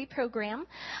laundry program,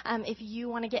 if you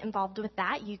want to get involved with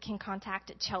that, you can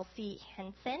contact Chelsea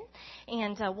Henson.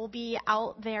 And we'll be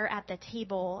out there at the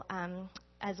table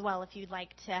as well if you'd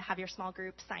like to have your small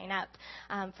group sign up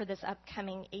for this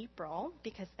upcoming April,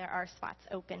 because there are spots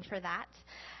open for that.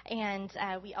 And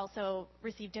we also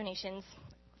receive donations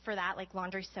for that, like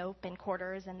laundry soap and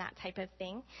quarters and that type of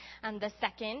thing. The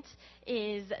second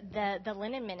is the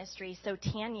linen ministry. So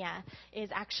Tanya is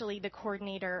actually the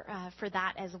coordinator for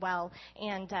that as well.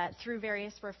 And through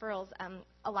various referrals,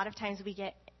 a lot of times we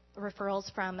get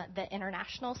referrals from the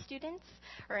international students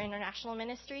or international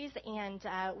ministries, and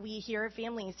we hear of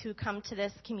families who come to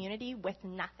this community with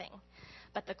nothing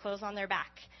but the clothes on their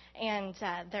back, and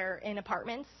they're in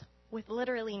apartments with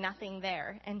literally nothing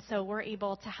there. And so we're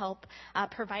able to help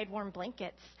provide warm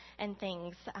blankets and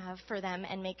things for them,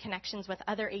 and make connections with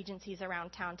other agencies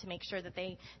around town to make sure that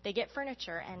they get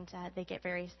furniture and they get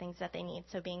various things that they need,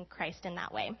 so being Christ in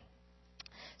that way.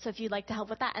 So if you'd like to help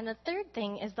with that. And the third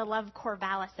thing is the Love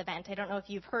Corvallis event. I don't know if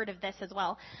you've heard of this as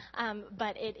well,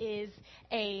 but it is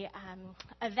a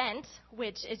event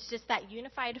which is just that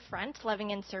unified front,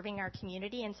 loving and serving our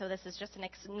community. And so this is just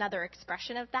another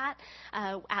expression of that.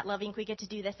 At Love Inc., we get to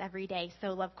do this every day.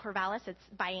 So Love Corvallis, it's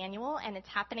biannual, and it's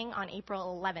happening on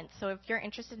April 11th. So if you're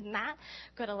interested in that,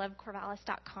 go to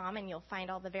lovecorvallis.com, and you'll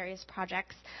find all the various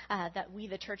projects that we,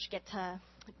 the church, get to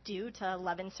do to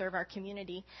love and serve our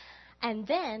community. And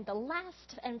then the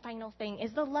last and final thing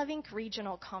is the Love Inc.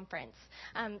 Regional Conference.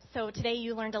 So today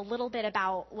you learned a little bit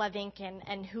about Love Inc.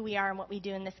 and who we are and what we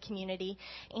do in this community.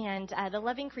 And the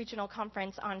Love Inc. Regional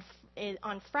Conference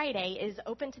on Friday is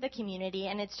open to the community,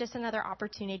 and it's just another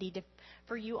opportunity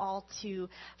for you all to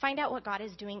find out what God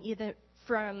is doing, either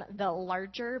from the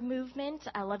larger movement.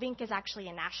 Love Inc. is actually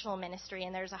a national ministry,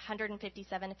 and there's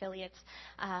 157 affiliates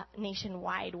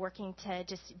nationwide working to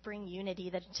just bring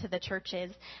unity to the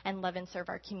churches and love and serve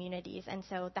our communities. And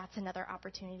so that's another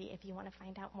opportunity if you want to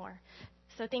find out more.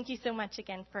 So thank you so much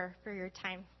again for your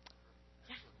time.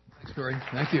 Yeah. Thanks, Dory.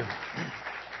 Thank you.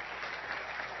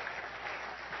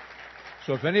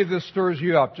 So if any of this stirs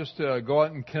you up, just go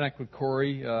out and connect with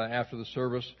Corey after the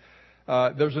service.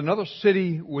 There's another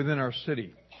city within our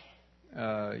city.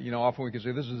 Often we can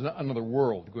say this is another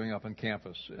world going up on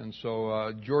campus. And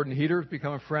so Jordan Heater has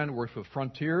become a friend, works with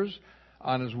Frontiers.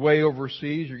 On his way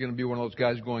overseas, you're going to be one of those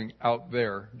guys going out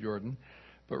there, Jordan.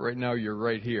 But right now you're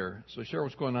right here. So share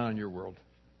what's going on in your world.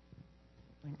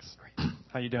 Thanks.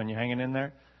 How you doing? You hanging in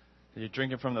there? Are you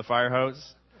drinking from the fire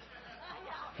hose?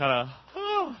 Kind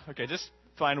of, okay, just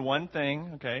find one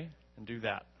thing, okay, and do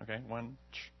that, okay?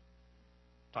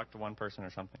 Talk to one person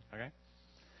or something, okay?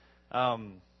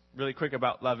 Really quick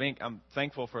about Love Inc. I'm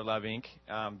thankful for Love Inc.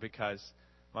 Because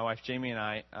my wife Jamie and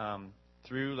I,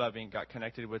 through Love Inc., got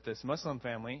connected with this Muslim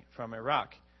family from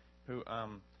Iraq who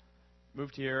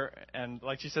moved here, and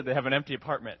like she said, they have an empty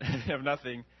apartment. They have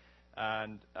nothing,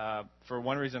 and for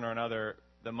one reason or another,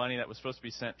 the money that was supposed to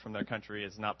be sent from their country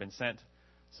has not been sent.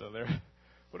 So they're,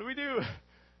 what do we do?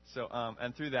 So,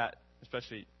 and through that,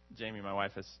 especially Jamie, my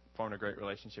wife, has formed a great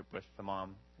relationship with the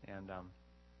mom, and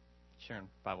sharing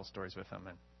Bible stories with them.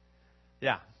 And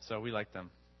yeah, so we like them.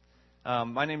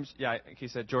 My name's, like he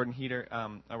said, Jordan Heater.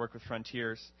 I work with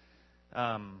Frontiers. You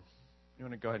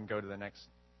want to go ahead and go to the next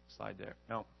slide there?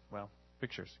 No? Well,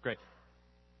 pictures. Great.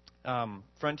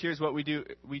 Frontiers, what we do,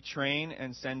 we train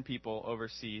and send people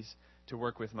overseas to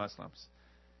work with Muslims.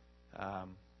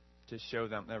 To show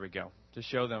them, there we go, to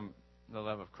show them the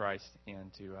love of Christ and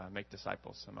to make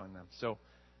disciples among them. So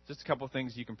just a couple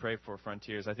things you can pray for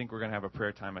Frontiers. I think we're going to have a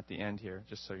prayer time at the end here,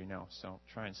 just so you know. So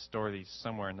try and store these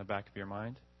somewhere in the back of your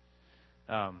mind.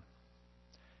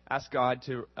 Ask God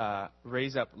to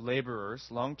raise up laborers,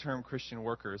 long-term Christian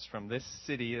workers from this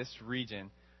city, this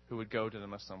region, who would go to the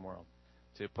Muslim world,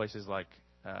 to places like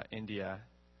India.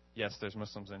 Yes, there's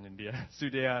Muslims in India.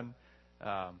 Sudan,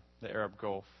 the Arab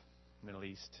Gulf, Middle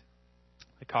East,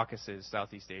 the Caucasus,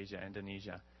 Southeast Asia,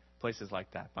 Indonesia, places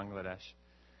like that, Bangladesh.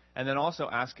 And then also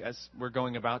ask, as we're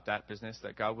going about that business,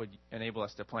 that God would enable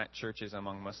us to plant churches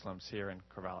among Muslims here in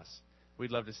Corvallis. We'd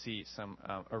love to see some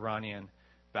Iranian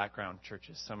background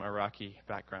churches, some Iraqi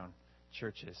background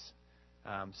churches,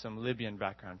 some Libyan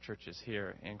background churches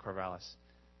here in Corvallis.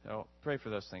 So pray for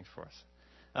those things for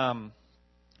us.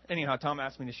 Anyhow, Tom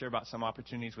asked me to share about some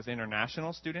opportunities with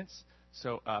international students.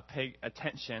 So pay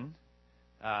attention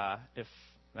if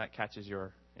that catches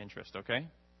your interest, okay?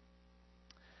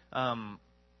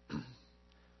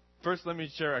 First, let me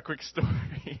share a quick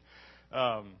story.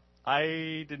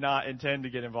 I did not intend to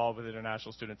get involved with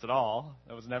international students at all.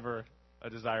 That was never a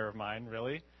desire of mine,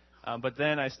 really. But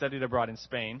then I studied abroad in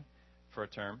Spain for a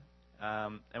term.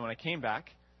 And when I came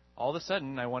back, all of a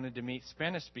sudden I wanted to meet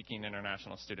Spanish-speaking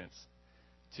international students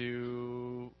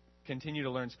to continue to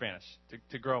learn Spanish,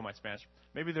 to grow my Spanish.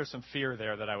 Maybe there's some fear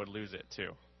there that I would lose it,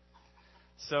 too.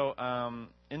 So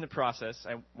in the process,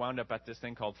 I wound up at this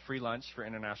thing called Free Lunch for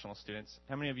International Students.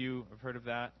 How many of you have heard of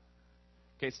that?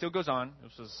 Okay, it still goes on.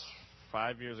 This was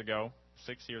 5 years ago,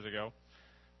 6 years ago.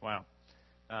 Wow.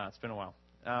 It's been a while.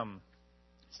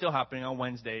 Still happening on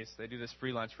Wednesdays. They do this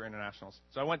free lunch for internationals.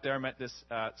 So I went there, met this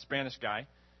Spanish guy,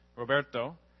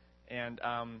 Roberto, and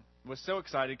was so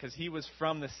excited because he was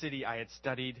from the city I had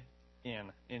studied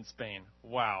in Spain.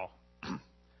 Wow.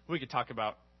 We could talk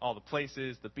about all the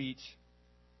places, the beach.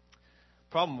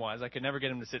 Problem was, I could never get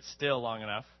him to sit still long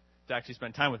enough to actually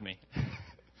spend time with me.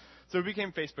 So we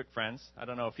became Facebook friends. I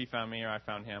don't know if he found me or I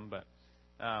found him, but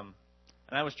and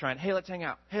I was trying, hey, let's hang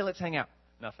out. Hey, let's hang out.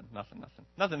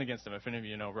 Nothing against him, if any of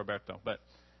you know Roberto. But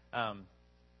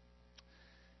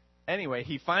anyway,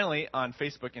 he finally, on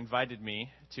Facebook, invited me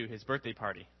to his birthday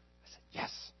party. I said,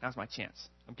 yes, now's my chance.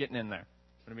 I'm getting in there.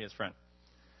 I'm going to be his friend.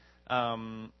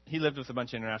 He lived with a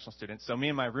bunch of international students, so me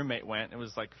and my roommate went. It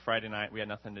was like Friday night. We had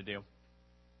nothing to do.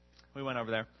 We went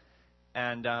over there.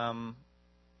 And,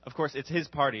 of course, it's his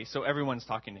party, so everyone's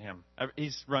talking to him.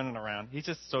 He's running around. He's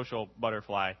just a social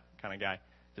butterfly kind of guy,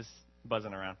 just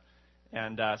buzzing around.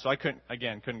 And so I couldn't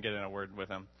get in a word with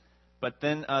him. But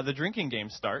then the drinking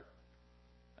games start,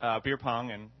 beer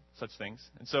pong and such things.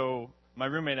 And so my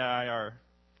roommate and I are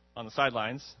on the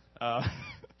sidelines,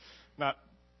 not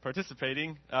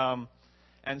participating.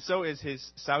 And so is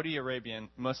his Saudi Arabian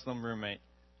Muslim roommate,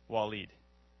 Waleed.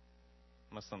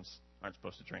 Muslims aren't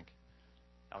supposed to drink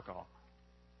alcohol.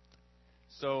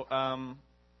 So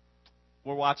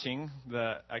we're watching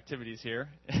the activities here.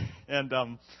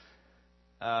 And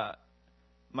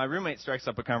my roommate strikes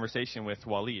up a conversation with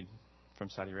Waleed from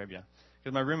Saudi Arabia,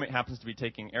 because my roommate happens to be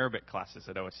taking Arabic classes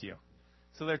at OSU.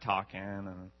 So they're talking,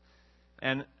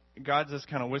 and God's just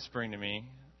kind of whispering to me.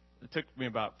 It took me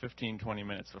about 15, 20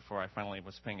 minutes before I finally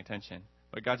was paying attention.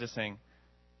 But God's just saying,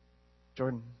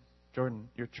 Jordan,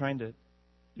 you're trying to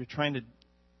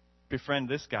befriend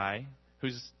this guy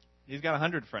he's got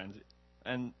 100 friends,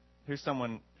 and here's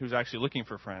someone who's actually looking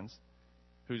for friends,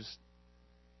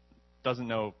 doesn't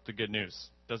know the good news,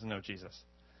 doesn't know Jesus.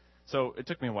 So it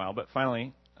took me a while, but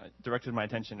finally I directed my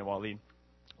attention to Waleed.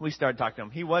 We started talking to him.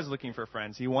 He was looking for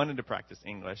friends. He wanted to practice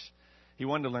English. He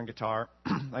wanted to learn guitar.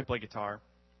 I play guitar.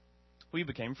 We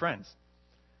became friends.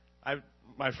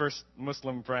 My first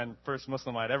Muslim friend, first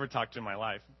Muslim I'd ever talked to in my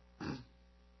life.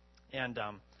 And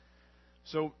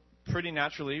so pretty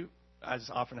naturally, as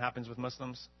often happens with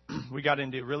Muslims, we got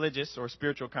into religious or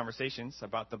spiritual conversations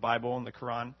about the Bible and the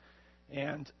Quran.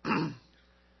 And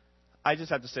I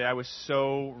just have to say I was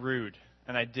so rude,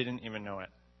 and I didn't even know it.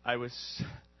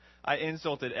 I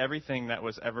insulted everything that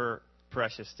was ever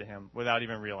precious to him without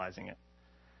even realizing it.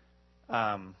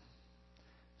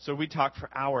 So we talked for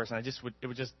hours, and it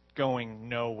was just going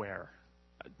nowhere,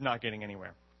 not getting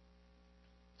anywhere.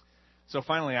 So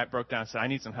finally I broke down and said, I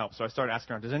need some help. So I started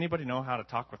asking around, does anybody know how to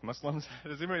talk with Muslims?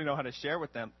 Does anybody know how to share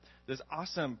with them this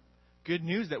awesome good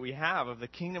news that we have of the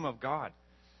kingdom of God?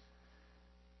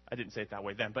 I didn't say it that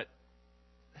way then, but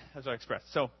that's what I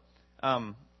expressed. So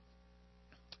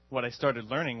what I started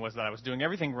learning was that I was doing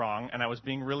everything wrong, and I was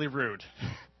being really rude,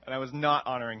 and I was not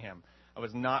honoring him. I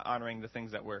was not honoring the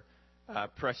things that were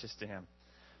precious to him.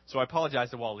 So I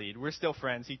apologized to Waleed. We're still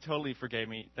friends. He totally forgave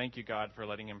me. Thank you, God, for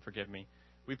letting him forgive me.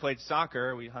 We played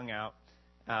soccer. We hung out.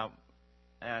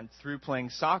 And through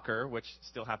playing soccer, which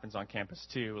still happens on campus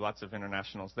too, lots of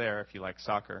internationals there if you like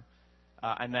soccer,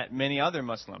 I met many other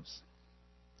Muslims.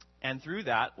 And through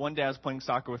that, one day I was playing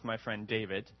soccer with my friend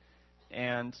David,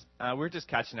 and we were just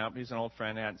catching up. He's an old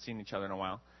friend. I hadn't seen each other in a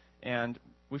while. And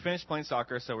we finished playing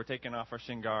soccer, so we're taking off our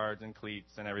shin guards and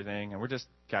cleats and everything, and we're just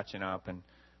catching up. And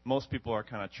most people are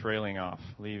kind of trailing off,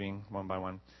 leaving one by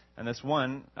one. And this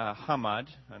one, Hamad,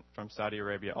 from Saudi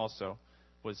Arabia also,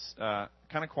 was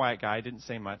kind of quiet guy, didn't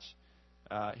say much.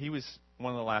 He was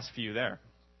one of the last few there.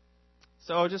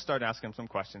 So I just started asking him some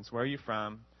questions. Where are you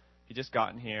from? You just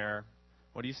gotten here.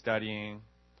 What are you studying?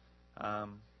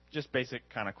 Just basic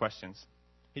kind of questions.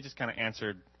 He just kind of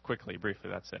answered quickly, briefly,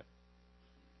 that's it.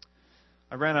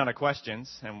 I ran out of questions,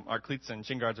 and our cleats and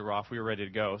shin guards were off. We were ready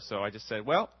to go. So I just said,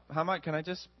 well, Hamad, can I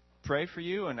just pray for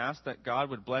you and ask that God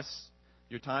would bless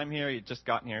your time here? You'd just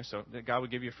gotten here, so that God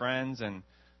would give you friends, and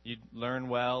you'd learn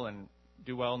well and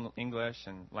do well in English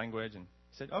and language. And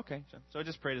he said, okay. So I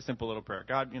just prayed a simple little prayer.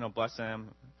 God, bless him.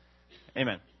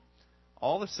 Amen.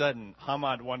 All of a sudden,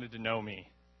 Hamad wanted to know me.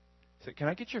 He said, can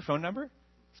I get your phone number?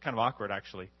 It's kind of awkward,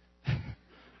 actually.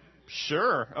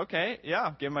 Sure. Okay.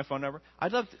 Yeah. Give him my phone number. I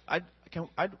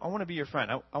want to be your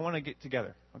friend. I want to get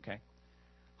together. Okay.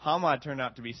 Hamad turned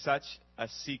out to be such a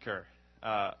seeker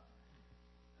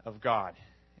of God,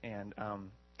 and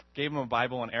gave him a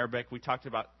Bible in Arabic. We talked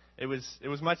about it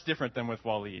was much different than with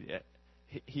Waleed.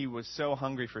 He was so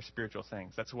hungry for spiritual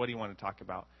things. That's what he wanted to talk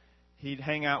about. He'd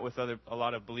hang out with a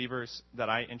lot of believers that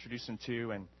I introduced him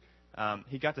to, and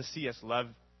he got to see us love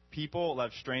people,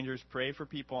 love strangers, pray for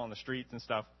people on the streets and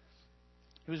stuff.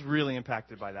 He was really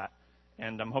impacted by that,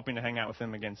 and I'm hoping to hang out with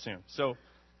him again soon. So,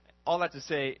 all that to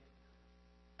say,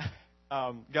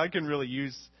 God can really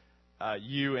use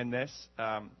you in this.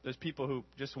 There's people who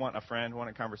just want a friend, want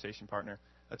a conversation partner.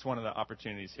 That's one of the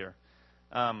opportunities here.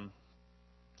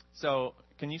 So,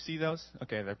 can you see those?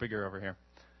 Okay, they're bigger over here.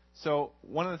 So,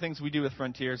 one of the things we do with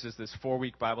Frontiers is this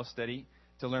 4-week Bible study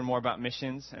to learn more about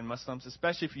missions and Muslims,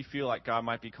 especially if you feel like God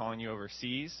might be calling you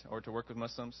overseas or to work with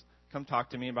Muslims. Come talk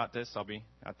to me about this. I'll be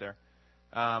out there.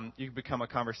 You can become a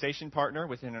conversation partner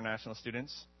with international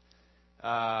students.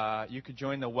 You could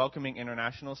join the Welcoming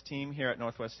Internationals team here at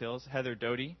Northwest Hills. Heather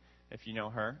Doty, if you know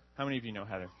her. How many of you know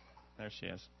Heather? There she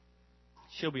is.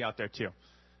 She'll be out there too.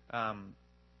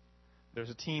 There's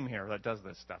a team here that does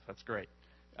this stuff. That's great.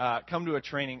 Come to a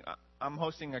training. I'm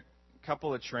hosting a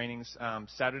couple of trainings.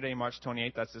 Saturday, March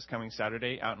 28th, that's this coming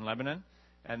Saturday out in Lebanon.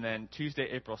 And then Tuesday,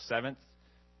 April 7th,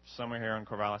 somewhere here in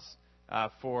Corvallis,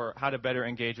 for how to better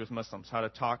engage with Muslims, how to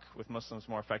talk with Muslims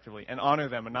more effectively, and honor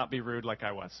them and not be rude like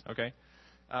I was, okay?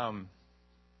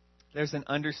 There's an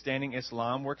Understanding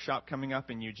Islam workshop coming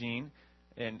up in Eugene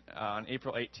on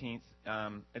April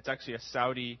 18th. It's actually a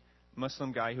Saudi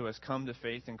Muslim guy who has come to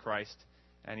faith in Christ,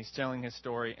 and he's telling his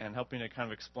story and helping to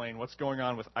kind of explain what's going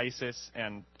on with ISIS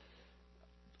and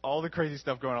all the crazy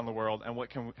stuff going on in the world,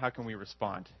 and how can we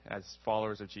respond as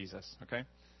followers of Jesus, okay?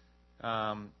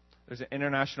 There's an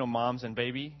International Moms and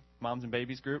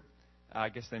Babies group. I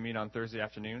guess they meet on Thursday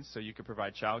afternoons, so you could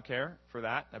provide childcare for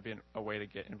that. That'd be a way to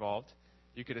get involved.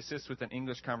 You could assist with an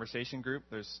English conversation group.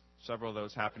 There's several of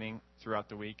those happening throughout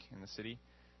the week in the city.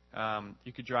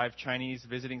 You could drive Chinese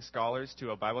visiting scholars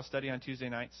to a Bible study on Tuesday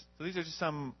nights. So these are just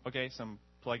some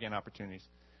plug-in opportunities.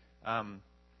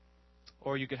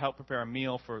 Or you could help prepare a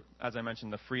meal for, as I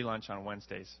mentioned, the free lunch on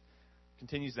Wednesdays.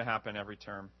 Continues to happen every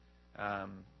term.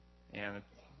 And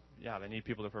they need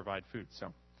people to provide food.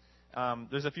 So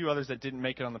there's a few others that didn't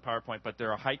make it on the PowerPoint, but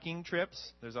there are hiking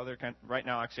trips. There's right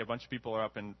now, actually, a bunch of people are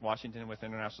up in Washington with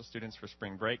international students for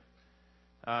spring break.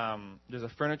 There's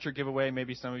a furniture giveaway,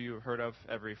 maybe some of you have heard of,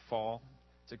 every fall.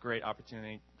 It's a great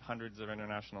opportunity. Hundreds of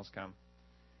internationals come.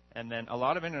 And then a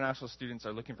lot of international students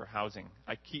are looking for housing.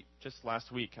 Just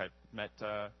last week, I met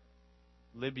a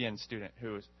Libyan student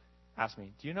who asked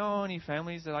me, do you know any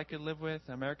families that I could live with,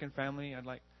 an American family?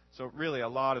 So really, a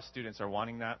lot of students are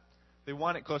wanting that. They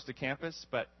want it close to campus,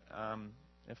 but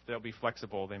if they'll be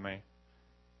flexible, they may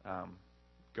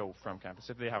go from campus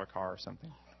if they have a car or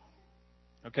something.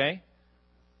 Okay?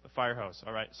 The fire hose.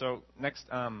 All right. So next,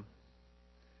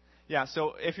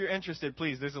 so if you're interested,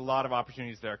 please, there's a lot of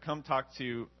opportunities there. Come talk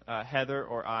to Heather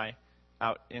or I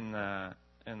out in the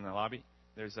lobby.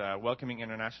 There's a Welcoming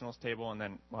Internationals table, and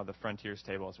then we'll have the Frontiers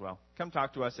table as well. Come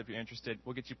talk to us if you're interested.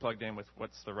 We'll get you plugged in with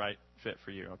what's the right fit for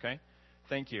you, okay?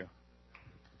 Thank you.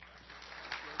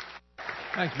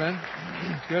 Thanks, man.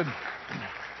 Good.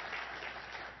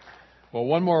 Well,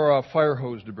 one more fire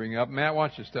hose to bring up. Matt, why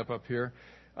don't you step up here?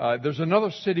 There's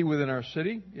another city within our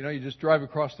city. You know, you just drive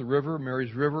across the river,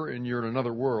 Mary's River, and you're in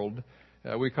another world.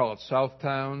 We call it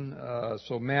Southtown.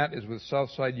 So Matt is with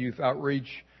Southside Youth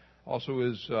Outreach. Also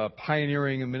is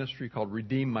pioneering a ministry called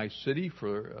Redeem My City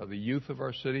for the youth of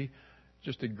our city.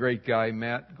 Just a great guy.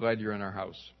 Matt, glad you're in our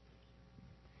house.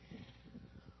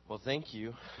 Well, thank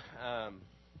you.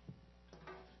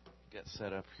 Get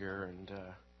set up here, and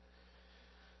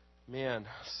man,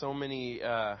 so many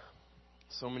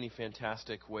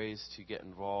fantastic ways to get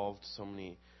involved. So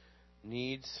many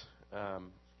needs.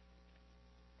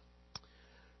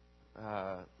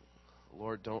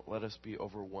 Lord, don't let us be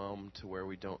overwhelmed to where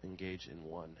we don't engage in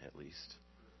one, at least.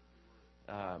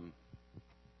 My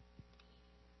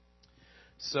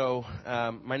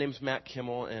name's Matt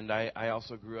Kimmel, and I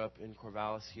also grew up in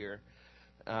Corvallis here.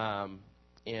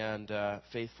 And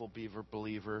faithful Beaver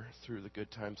believer through the good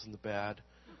times and the bad.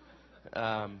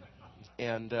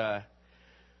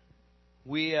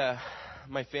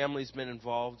 My family's been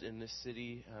involved in this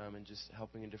city and just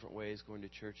helping in different ways, going to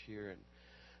church here.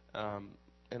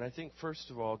 And I think,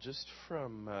 first of all, just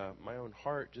from my own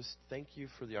heart, just thank you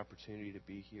for the opportunity to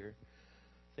be here.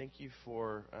 Thank you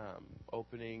for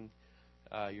opening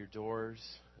your doors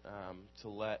to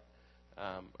let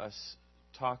us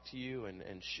talk to you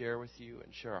and share with you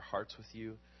and share our hearts with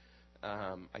you.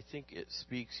 I think it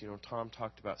speaks, Tom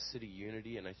talked about city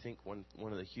unity, and I think one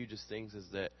of the hugest things is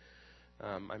that,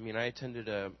 I attended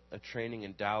a training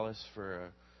in Dallas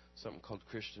for something called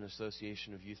Christian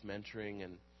Association of Youth Mentoring,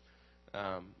 and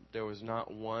There was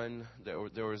not one. There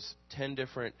was 10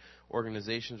 different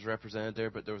organizations represented there,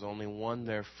 but there was only one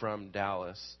there from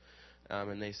Dallas,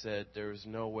 and they said there was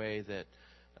no way that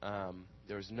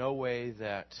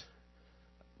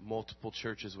multiple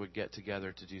churches would get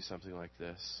together to do something like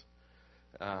this.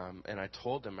 And I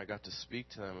told them, I got to speak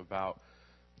to them about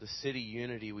the city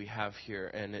unity we have here,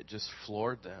 and it just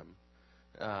floored them.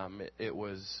 It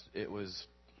was, they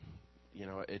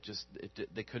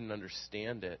couldn't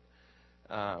understand it.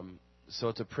 So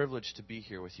it's a privilege to be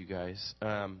here with you guys.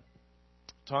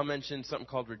 Tom mentioned something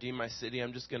called Redeem My City.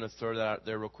 I'm just going to throw that out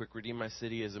there real quick. Redeem My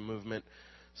City is a movement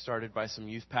started by some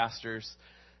youth pastors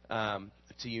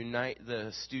to unite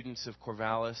the students of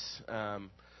Corvallis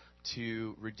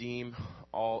to redeem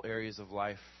all areas of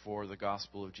life for the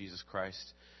gospel of Jesus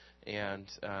Christ. And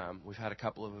we've had a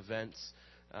couple of events.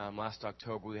 Last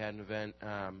October we had an event.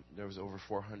 There was over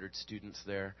 400 students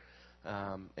there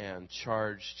and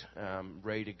charged,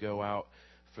 ready to go out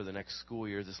for the next school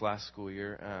year, this last school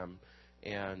year,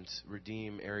 and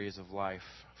redeem areas of life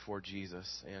for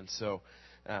Jesus. And so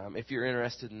if you're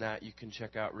interested in that, you can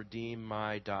check out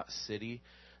redeemmy.city.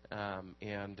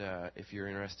 And if you're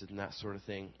interested in that sort of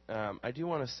thing. I do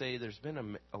want to say there's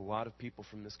been a lot of people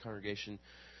from this congregation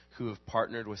who have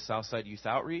partnered with Southside Youth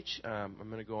Outreach. I'm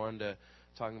going to go on to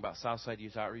talking about Southside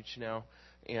Youth Outreach now.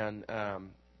 And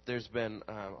there's been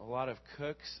a lot of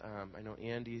cooks. I know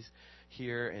Andy's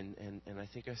here, and I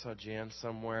think I saw Jan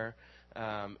somewhere.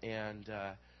 And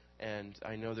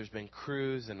I know there's been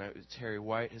crews, and Terry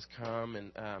White has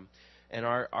come. And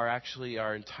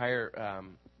our entire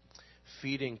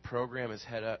feeding program is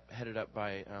headed up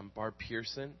by Barb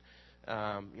Pearson.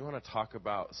 You want to talk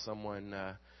about someone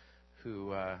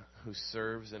who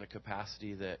serves in a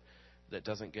capacity that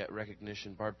doesn't get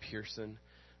recognition. Barb Pearson,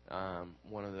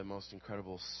 one of the most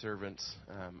incredible servants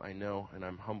I know, and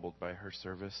I'm humbled by her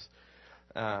service.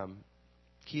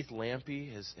 Keith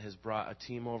Lampy has brought a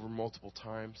team over multiple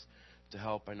times to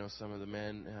help. I know some of the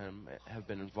men have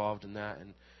been involved in that,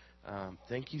 and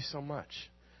thank you so much.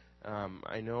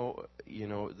 I know,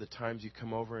 the times you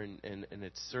come over and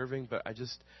it's serving, but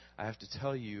I have to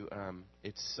tell you,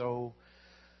 it's so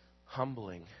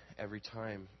humbling every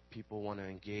time people want to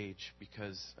engage,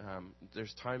 because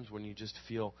there's times when you just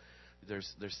feel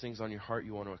there's things on your heart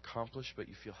you want to accomplish, but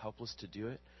you feel helpless to do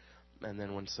it. And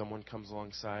then when someone comes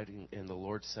alongside and the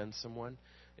Lord sends someone,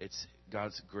 it's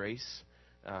God's grace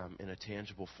in a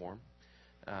tangible form,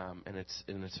 and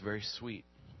it's very sweet.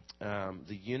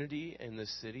 The unity in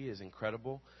this city is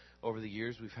incredible. Over the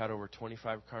years, we've had over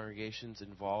 25 congregations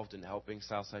involved in helping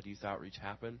Southside Youth Outreach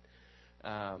happen.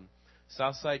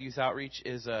 Southside Youth Outreach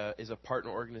is a partner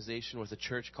organization with a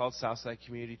church called Southside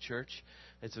Community Church.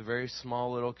 It's a very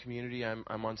small little community. I'm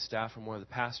on staff. I'm one of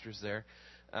the pastors there.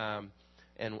 And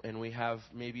we have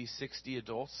maybe 60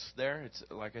 adults there. It's,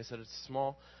 like I said, it's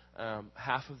small.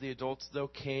 Half of the adults, though,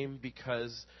 came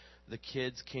because the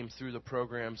kids came through the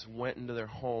programs, went into their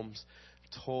homes,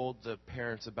 told the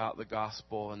parents about the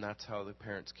gospel, and that's how the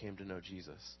parents came to know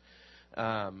Jesus.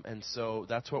 And so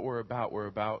that's what we're about. We're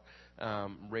about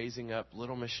raising up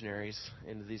little missionaries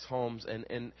into these homes.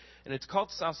 And it's called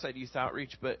Southside Youth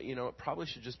Outreach, but, it probably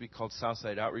should just be called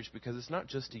Southside Outreach, because it's not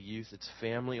just a youth. It's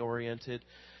family-oriented.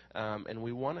 And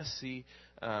we want to see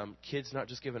kids not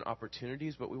just given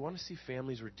opportunities, but we want to see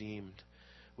families redeemed.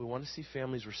 We want to see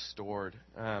families restored.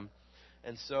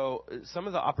 And so some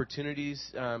of the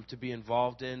opportunities to be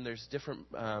involved in, there's different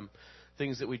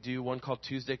things that we do. One called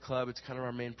Tuesday Club. It's kind of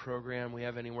our main program. We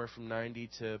have anywhere from 90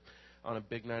 to, on a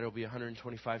big night, it'll be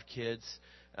 125 kids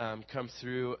come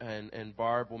through. And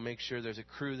Barb will make sure there's a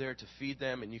crew there to feed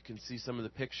them. And you can see some of the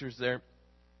pictures there.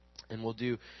 And we'll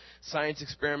do science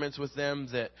experiments with them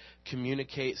that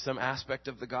communicate some aspect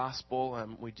of the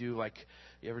gospel. We do, like,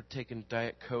 you ever taken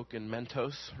Diet Coke and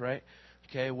Mentos, right?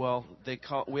 Okay, well,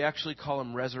 we actually call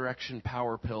them resurrection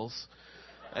power pills,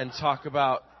 and talk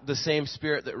about the same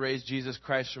Spirit that raised Jesus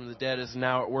Christ from the dead is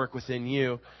now at work within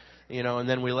you, and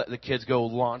then we let the kids go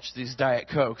launch these Diet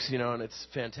Cokes, and it's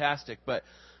fantastic. But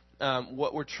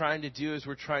what we're trying to do is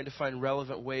we're trying to find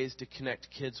relevant ways to connect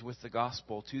kids with the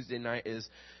gospel. Tuesday night is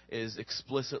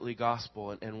explicitly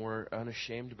gospel, and we're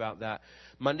unashamed about that.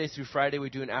 Monday through Friday, we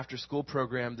do an after-school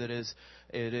program that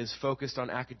is focused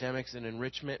on academics and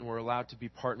enrichment, and we're allowed to be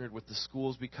partnered with the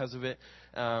schools because of it.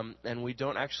 And we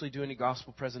don't actually do any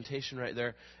gospel presentation right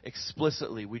there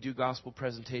explicitly. We do gospel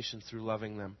presentation through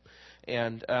loving them.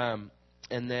 And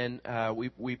then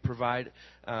we provide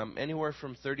anywhere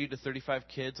from 30 to 35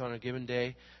 kids on a given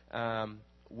day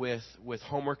with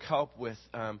homework help, with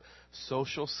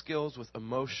social skills, with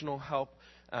emotional help.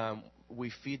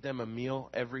 We feed them a meal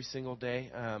every single day.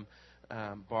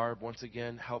 Barb, once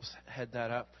again, helps head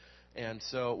that up. And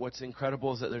so what's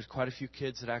incredible is that there's quite a few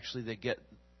kids that actually they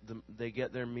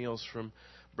get their meals from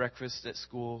breakfast at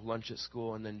school, lunch at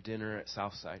school, and then dinner at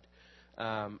Southside.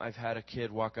 I've had a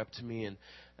kid walk up to me,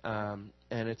 and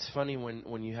it's funny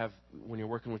when you're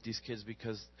working with these kids,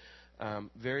 because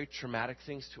very traumatic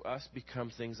things to us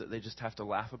become things that they just have to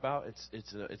laugh about.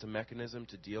 It's a mechanism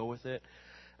to deal with it.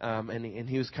 And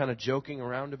he was kind of joking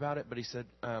around about it, but he said,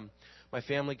 my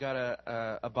family got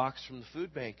a box from the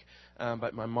food bank,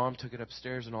 but my mom took it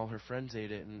upstairs and all her friends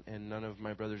ate it, and none of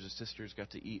my brothers or sisters got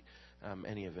to eat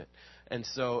any of it. And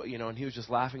so, and he was just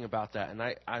laughing about that. And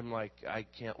I'm like, I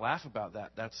can't laugh about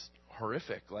that. That's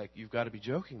horrific. Like, you've got to be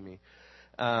joking me.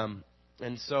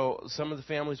 And so some of the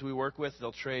families we work with,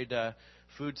 they'll trade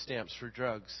food stamps for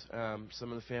drugs.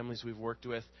 Some of the families we've worked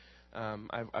with,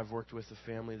 I've worked with a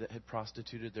family that had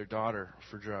prostituted their daughter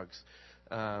for drugs.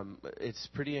 It's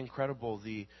pretty incredible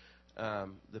the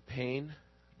pain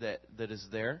that is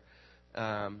there,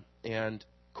 and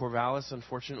Corvallis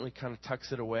unfortunately kind of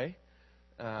tucks it away.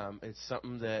 It's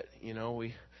something that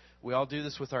we all do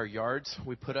this with our yards.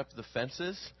 We put up the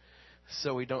fences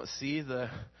so we don't see the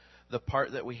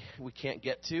part that we can't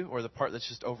get to, or the part that's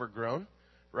just overgrown,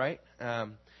 right?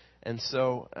 And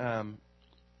so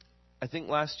I think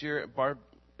last year, Barb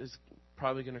is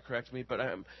probably going to correct me, but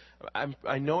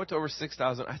I know it's over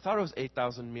 6,000. I thought it was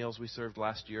 8,000 meals we served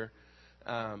last year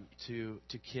to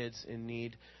kids in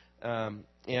need.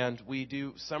 And we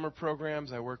do summer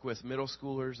programs. I work with middle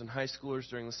schoolers and high schoolers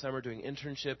during the summer doing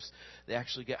internships. They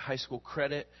actually get high school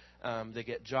credit. They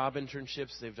get job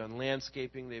internships. They've done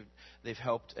landscaping. They've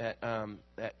helped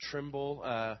at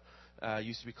Trimble,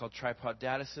 used to be called Tripod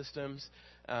Data Systems,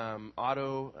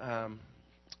 auto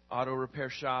repair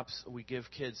shops. We give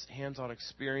kids hands-on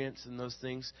experience in those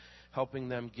things, helping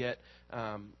them get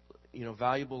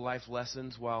valuable life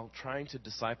lessons while trying to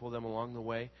disciple them along the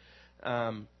way.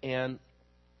 And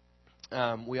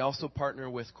we also partner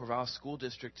with Corvallis School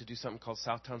District to do something called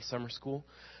Southtown Summer School.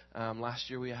 Last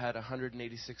year we had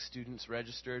 186 students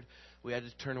registered. We had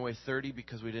to turn away 30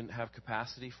 because we didn't have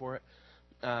capacity for it.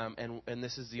 And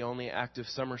this is the only active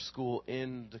summer school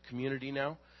in the community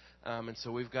now. And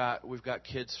so we've got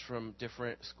kids from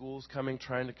different schools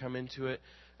trying to come into it.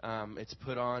 It's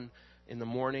put on in the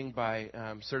morning by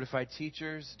certified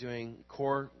teachers doing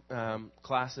core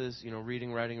classes,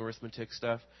 reading, writing, arithmetic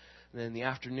stuff. And then in the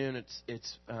afternoon,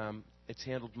 it's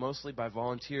handled mostly by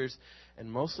volunteers,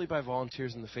 and mostly by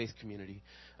volunteers in the faith community.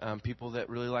 People that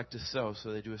really like to sew,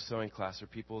 so they do a sewing class, or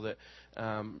people that,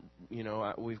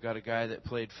 we've got a guy that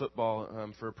played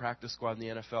football for a practice squad in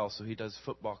the NFL, so he does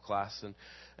football class,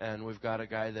 and we've got a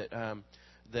guy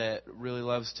that really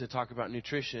loves to talk about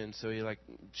nutrition, so he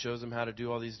shows them how to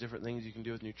do all these different things you can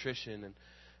do with nutrition.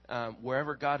 And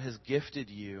wherever God has gifted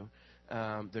you,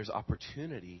 there's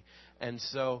opportunity. And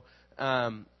so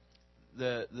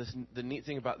the neat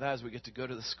thing about that is we get to go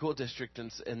to the school district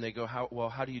and they go,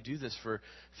 how do you do this for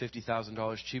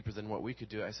 $50,000 cheaper than what we could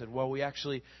do? I said, well, we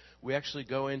actually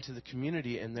go into the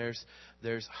community, and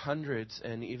there's hundreds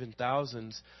and even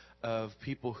thousands of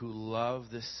people who love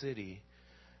this city,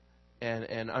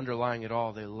 and underlying it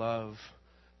all, they love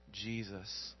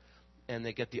Jesus, and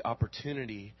they get the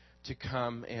opportunity to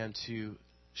come and to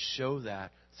show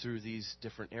that through these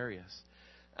different areas.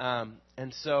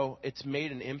 And so it's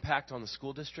made an impact on the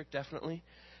school district, definitely.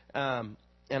 And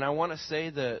I want to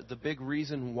say the big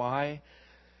reason why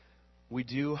we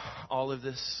do all of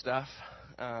this stuff,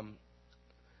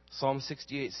 Psalm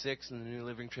 68:6 in the New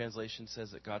Living Translation says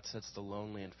that God sets the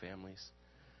lonely in families.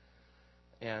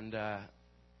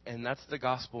 And that's the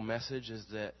gospel message, is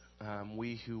that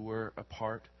we who were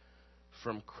apart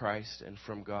from Christ and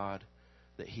from God,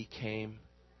 that He came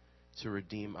to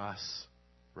redeem us,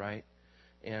 right?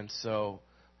 And so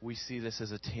we see this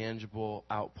as a tangible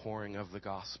outpouring of the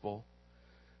gospel.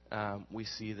 We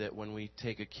see that when we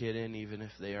take a kid in, even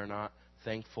if they are not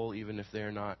thankful, even if they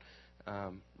are not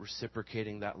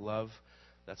reciprocating that love,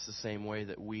 that's the same way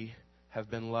that we have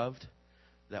been loved,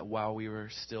 that while we were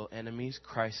still enemies,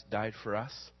 Christ died for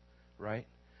us, right?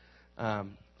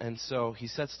 And so He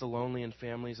sets the lonely in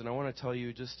families. And I want to tell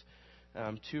you just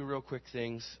two real quick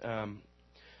things.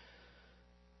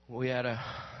 We had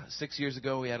 6 years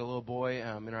ago, we had a little boy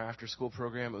in our after-school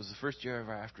program. It was the first year of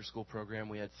our after-school program.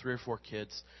 We had 3 or 4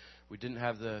 kids. We didn't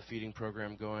have the feeding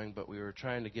program going, but we were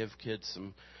trying to give kids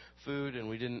some food, and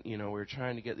we were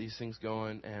trying to get these things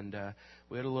going. And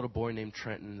we had a little boy named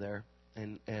Trenton there.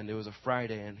 and it was a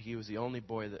Friday, and he was the only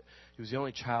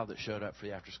child that showed up for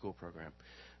the after-school program.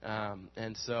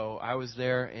 And so I was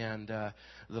there, and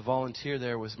the volunteer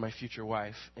there was my future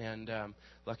wife. And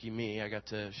lucky me, I got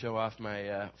to show off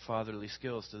my fatherly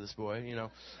skills to this boy.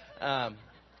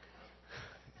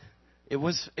 It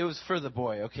was for the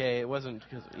boy, okay? It wasn't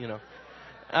because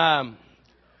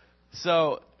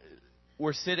So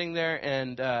we're sitting there,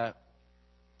 and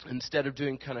instead of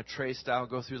doing kind of tray style,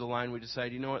 go through the line, we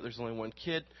decide, you know what? There's only one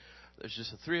kid. There's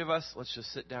just the three of us. Let's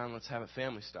just sit down. Let's have it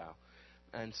family style.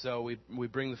 And so we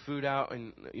bring the food out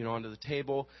and onto the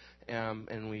table,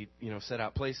 and we set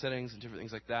out place settings and different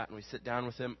things like that, and we sit down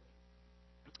with him,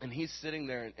 and he's sitting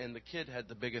there, and the kid had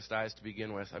the biggest eyes to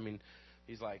begin with. I mean,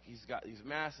 he's got these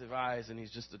massive eyes, and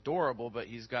he's just adorable, but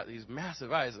he's got these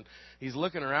massive eyes, and he's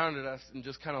looking around at us and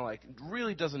just kind of like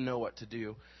really doesn't know what to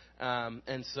do.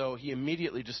 And so he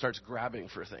immediately just starts grabbing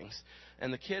for things,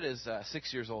 and the kid is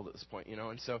 6 years old at this point,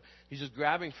 and so he's just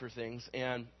grabbing for things,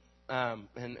 and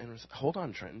hold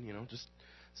on, Trenton, just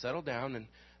settle down.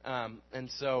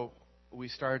 And so we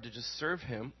started to just serve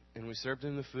him, and we served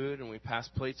him the food, and we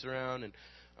passed plates around, and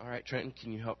all right, Trenton,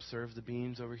 can you help serve the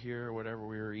beans over here or whatever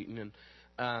we were eating?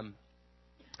 And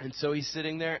so he's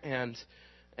sitting there, and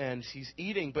he's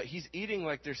eating, but he's eating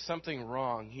like there's something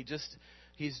wrong.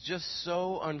 He's just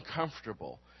so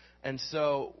uncomfortable. And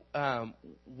so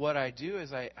what I do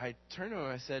is I turn to him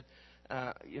and I said,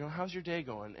 how's your day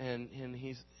going? And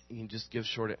he just gives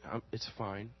short, it's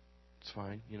fine.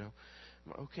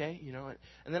 Okay,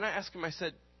 And then I asked him, I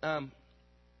said,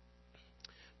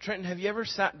 Trenton, have you ever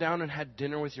sat down and had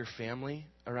dinner with your family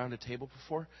around a table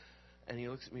before? And he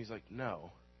looks at me, he's like,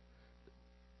 no.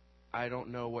 I don't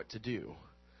know what to do.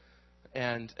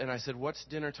 And I said, what's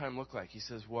dinner time look like? He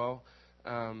says, well,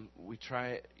 we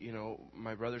try,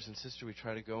 my brothers and sister, we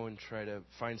try to go and try to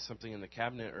find something in the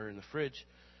cabinet or in the fridge.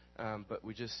 But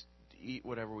we just eat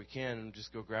whatever we can and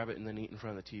just go grab it and then eat in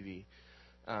front of the TV.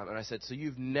 And I said, so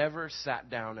you've never sat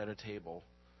down at a table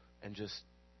and just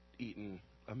eaten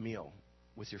a meal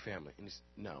with your family? And he said,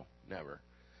 no, never.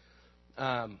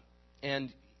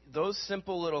 And those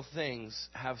simple little things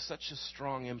have such a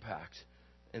strong impact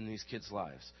in these kids'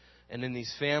 lives and in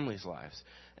these families' lives.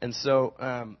 And so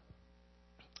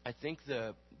I think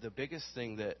the biggest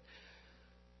thing that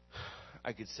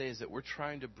I could say is that we're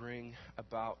trying to bring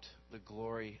about the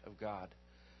glory of God.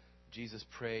 Jesus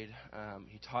prayed.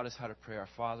 He taught us how to pray, our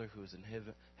Father who is in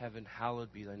heaven,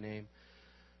 hallowed be thy name.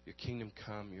 Your kingdom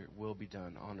come, your will be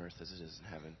done on earth as it is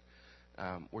in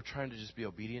heaven. We're trying to just be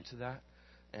obedient to that.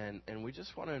 And we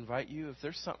just want to invite you, if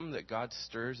there's something that God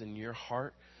stirs in your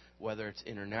heart, whether it's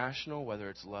international, whether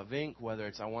it's Love Inc., whether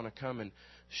it's I want to come and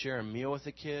share a meal with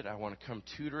a kid, I want to come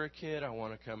tutor a kid, I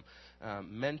want to come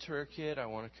mentor a kid, I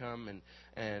want to come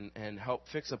and help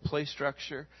fix a play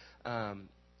structure,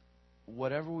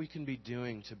 whatever we can be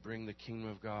doing to bring the kingdom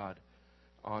of God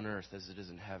on earth as it is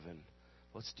in heaven,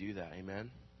 let's do that. Amen?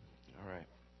 All right.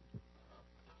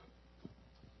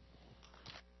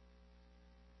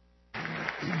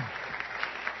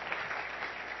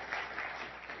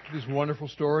 These wonderful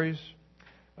stories.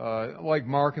 Like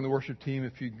Mark and the worship team,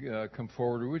 if you come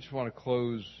forward, we just want to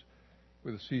close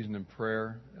with a season in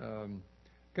prayer. Going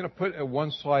to put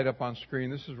one slide up on screen.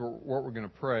 This is what we're going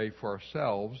to pray for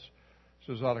ourselves.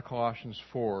 This is out of Colossians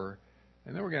 4.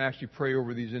 And then we're going to actually pray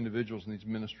over these individuals and these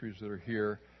ministries that are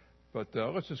here. But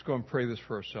let's just go and pray this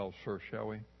for ourselves first, shall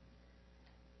we?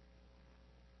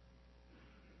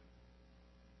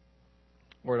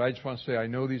 Lord, I just want to say I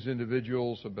know these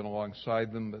individuals. I've been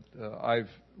alongside them, but I've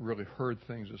really heard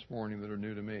things this morning that are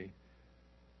new to me.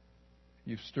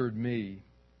 You've stirred me,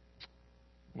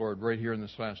 Lord, right here in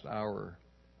this last hour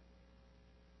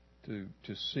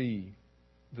to see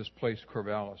this place,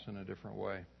 Corvallis, in a different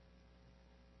way.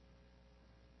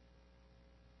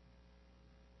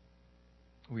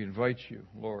 We invite you,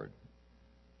 Lord,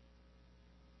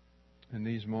 in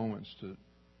these moments to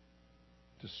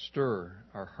stir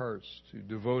our hearts, to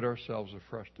devote ourselves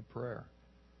afresh to prayer,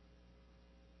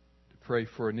 to pray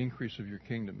for an increase of your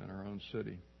kingdom in our own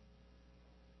city,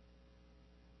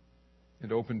 and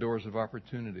to open doors of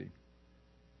opportunity.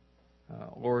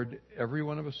 Lord, every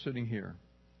one of us sitting here,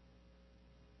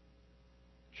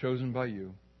 chosen by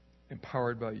you,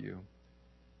 empowered by you,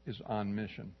 is on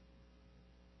mission.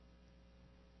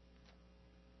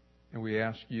 And we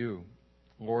ask you,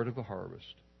 Lord of the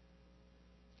harvest,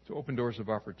 to open doors of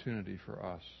opportunity for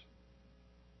us,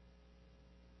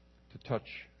 to touch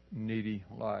needy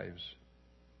lives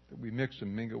that we mix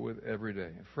and mingle with every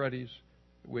day. At Freddy's,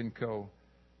 Winco,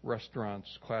 restaurants,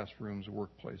 classrooms,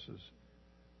 workplaces.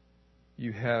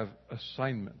 You have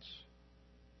assignments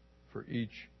for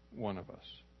each one of us.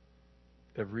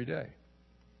 every day.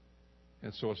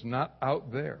 And so it's not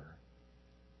out there.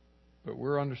 But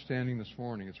we're understanding this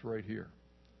morning it's right here.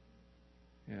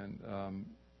 And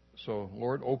so,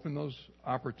 Lord, open those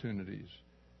opportunities.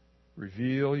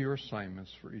 Reveal your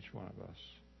assignments for each one of us.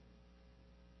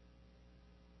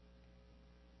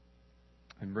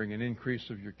 And bring an increase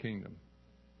of your kingdom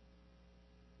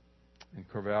in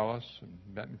Corvallis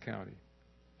and Benton County.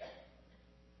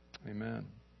 Amen.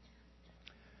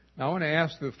 Now I want to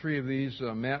ask the three of these,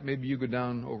 Matt, maybe you go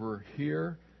down over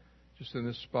here, just in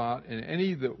this spot. And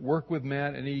any that work with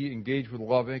Matt, any engage with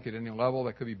Love Inc. at any level,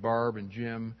 that could be Barb and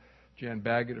Jim, Jan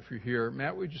Baggett if you're here.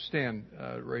 Matt, would you stand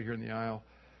right here in the aisle?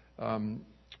 And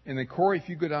then Corey, if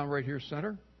you go down right here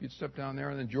center, you'd step down there.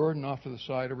 And then Jordan off to the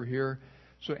side over here.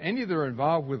 So any that are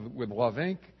involved with Love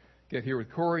Inc., get here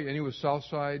with Corey. Any with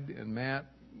Southside and Matt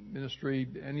Ministry,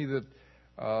 any that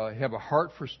have a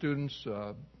heart for students,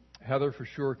 Heather for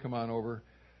sure, come on over.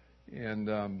 And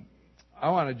I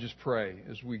want to just pray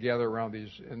as we gather around these.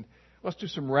 And let's do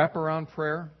some wraparound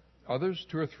prayer. Others,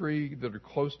 two or three that are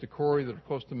close to Corey, that are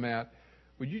close to Matt,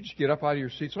 would you just get up out of your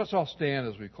seats? Let's all stand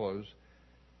as we close.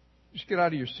 Just get out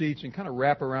of your seats and kind of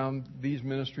wrap around these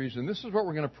ministries. And this is what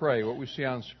we're going to pray, what we see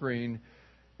on screen.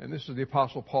 And this is the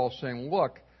Apostle Paul saying,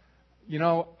 look, you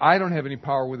know, I don't have any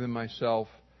power within myself,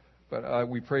 but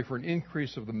we pray for an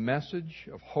increase of the message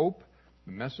of hope,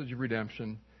 the message of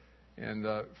redemption. And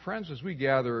friends, as we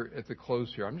gather at the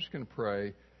close here, I'm just going to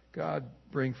pray, God,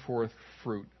 bring forth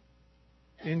fruit,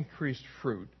 increased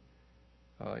fruit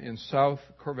in South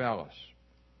Corvallis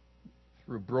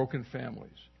through broken families,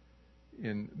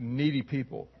 in needy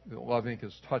people that Love Inc.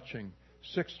 is touching,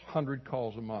 600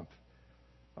 calls a month.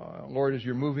 Lord, as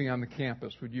you're moving on the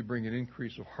campus, would you bring an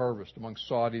increase of harvest among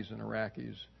Saudis and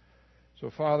Iraqis? So,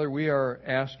 Father, we are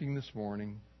asking this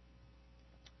morning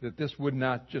that this would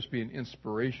not just be an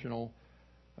inspirational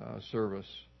service,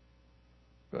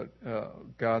 but,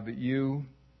 God, that you,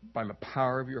 by the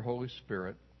power of your Holy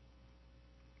Spirit,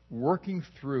 working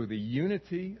through the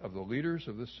unity of the leaders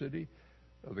of this city,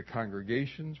 of the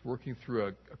congregations, working through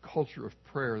a culture of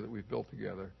prayer that we've built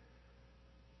together,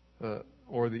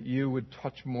 or that you would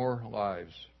touch more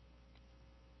lives.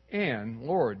 And,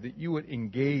 Lord, that you would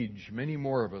engage many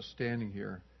more of us standing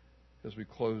here as we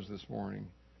close this morning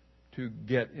to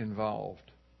get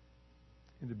involved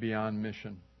in the Beyond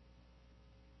mission.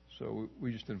 So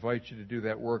we just invite you to do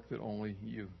that work that only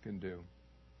you can do.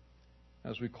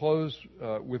 As we close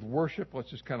with worship, let's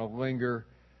just kind of linger.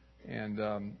 And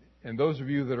those of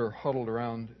you that are huddled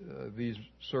around these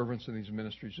servants and these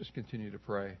ministries, just continue to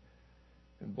pray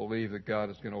and believe that God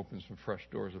is going to open some fresh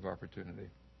doors of opportunity.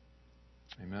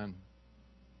 Amen.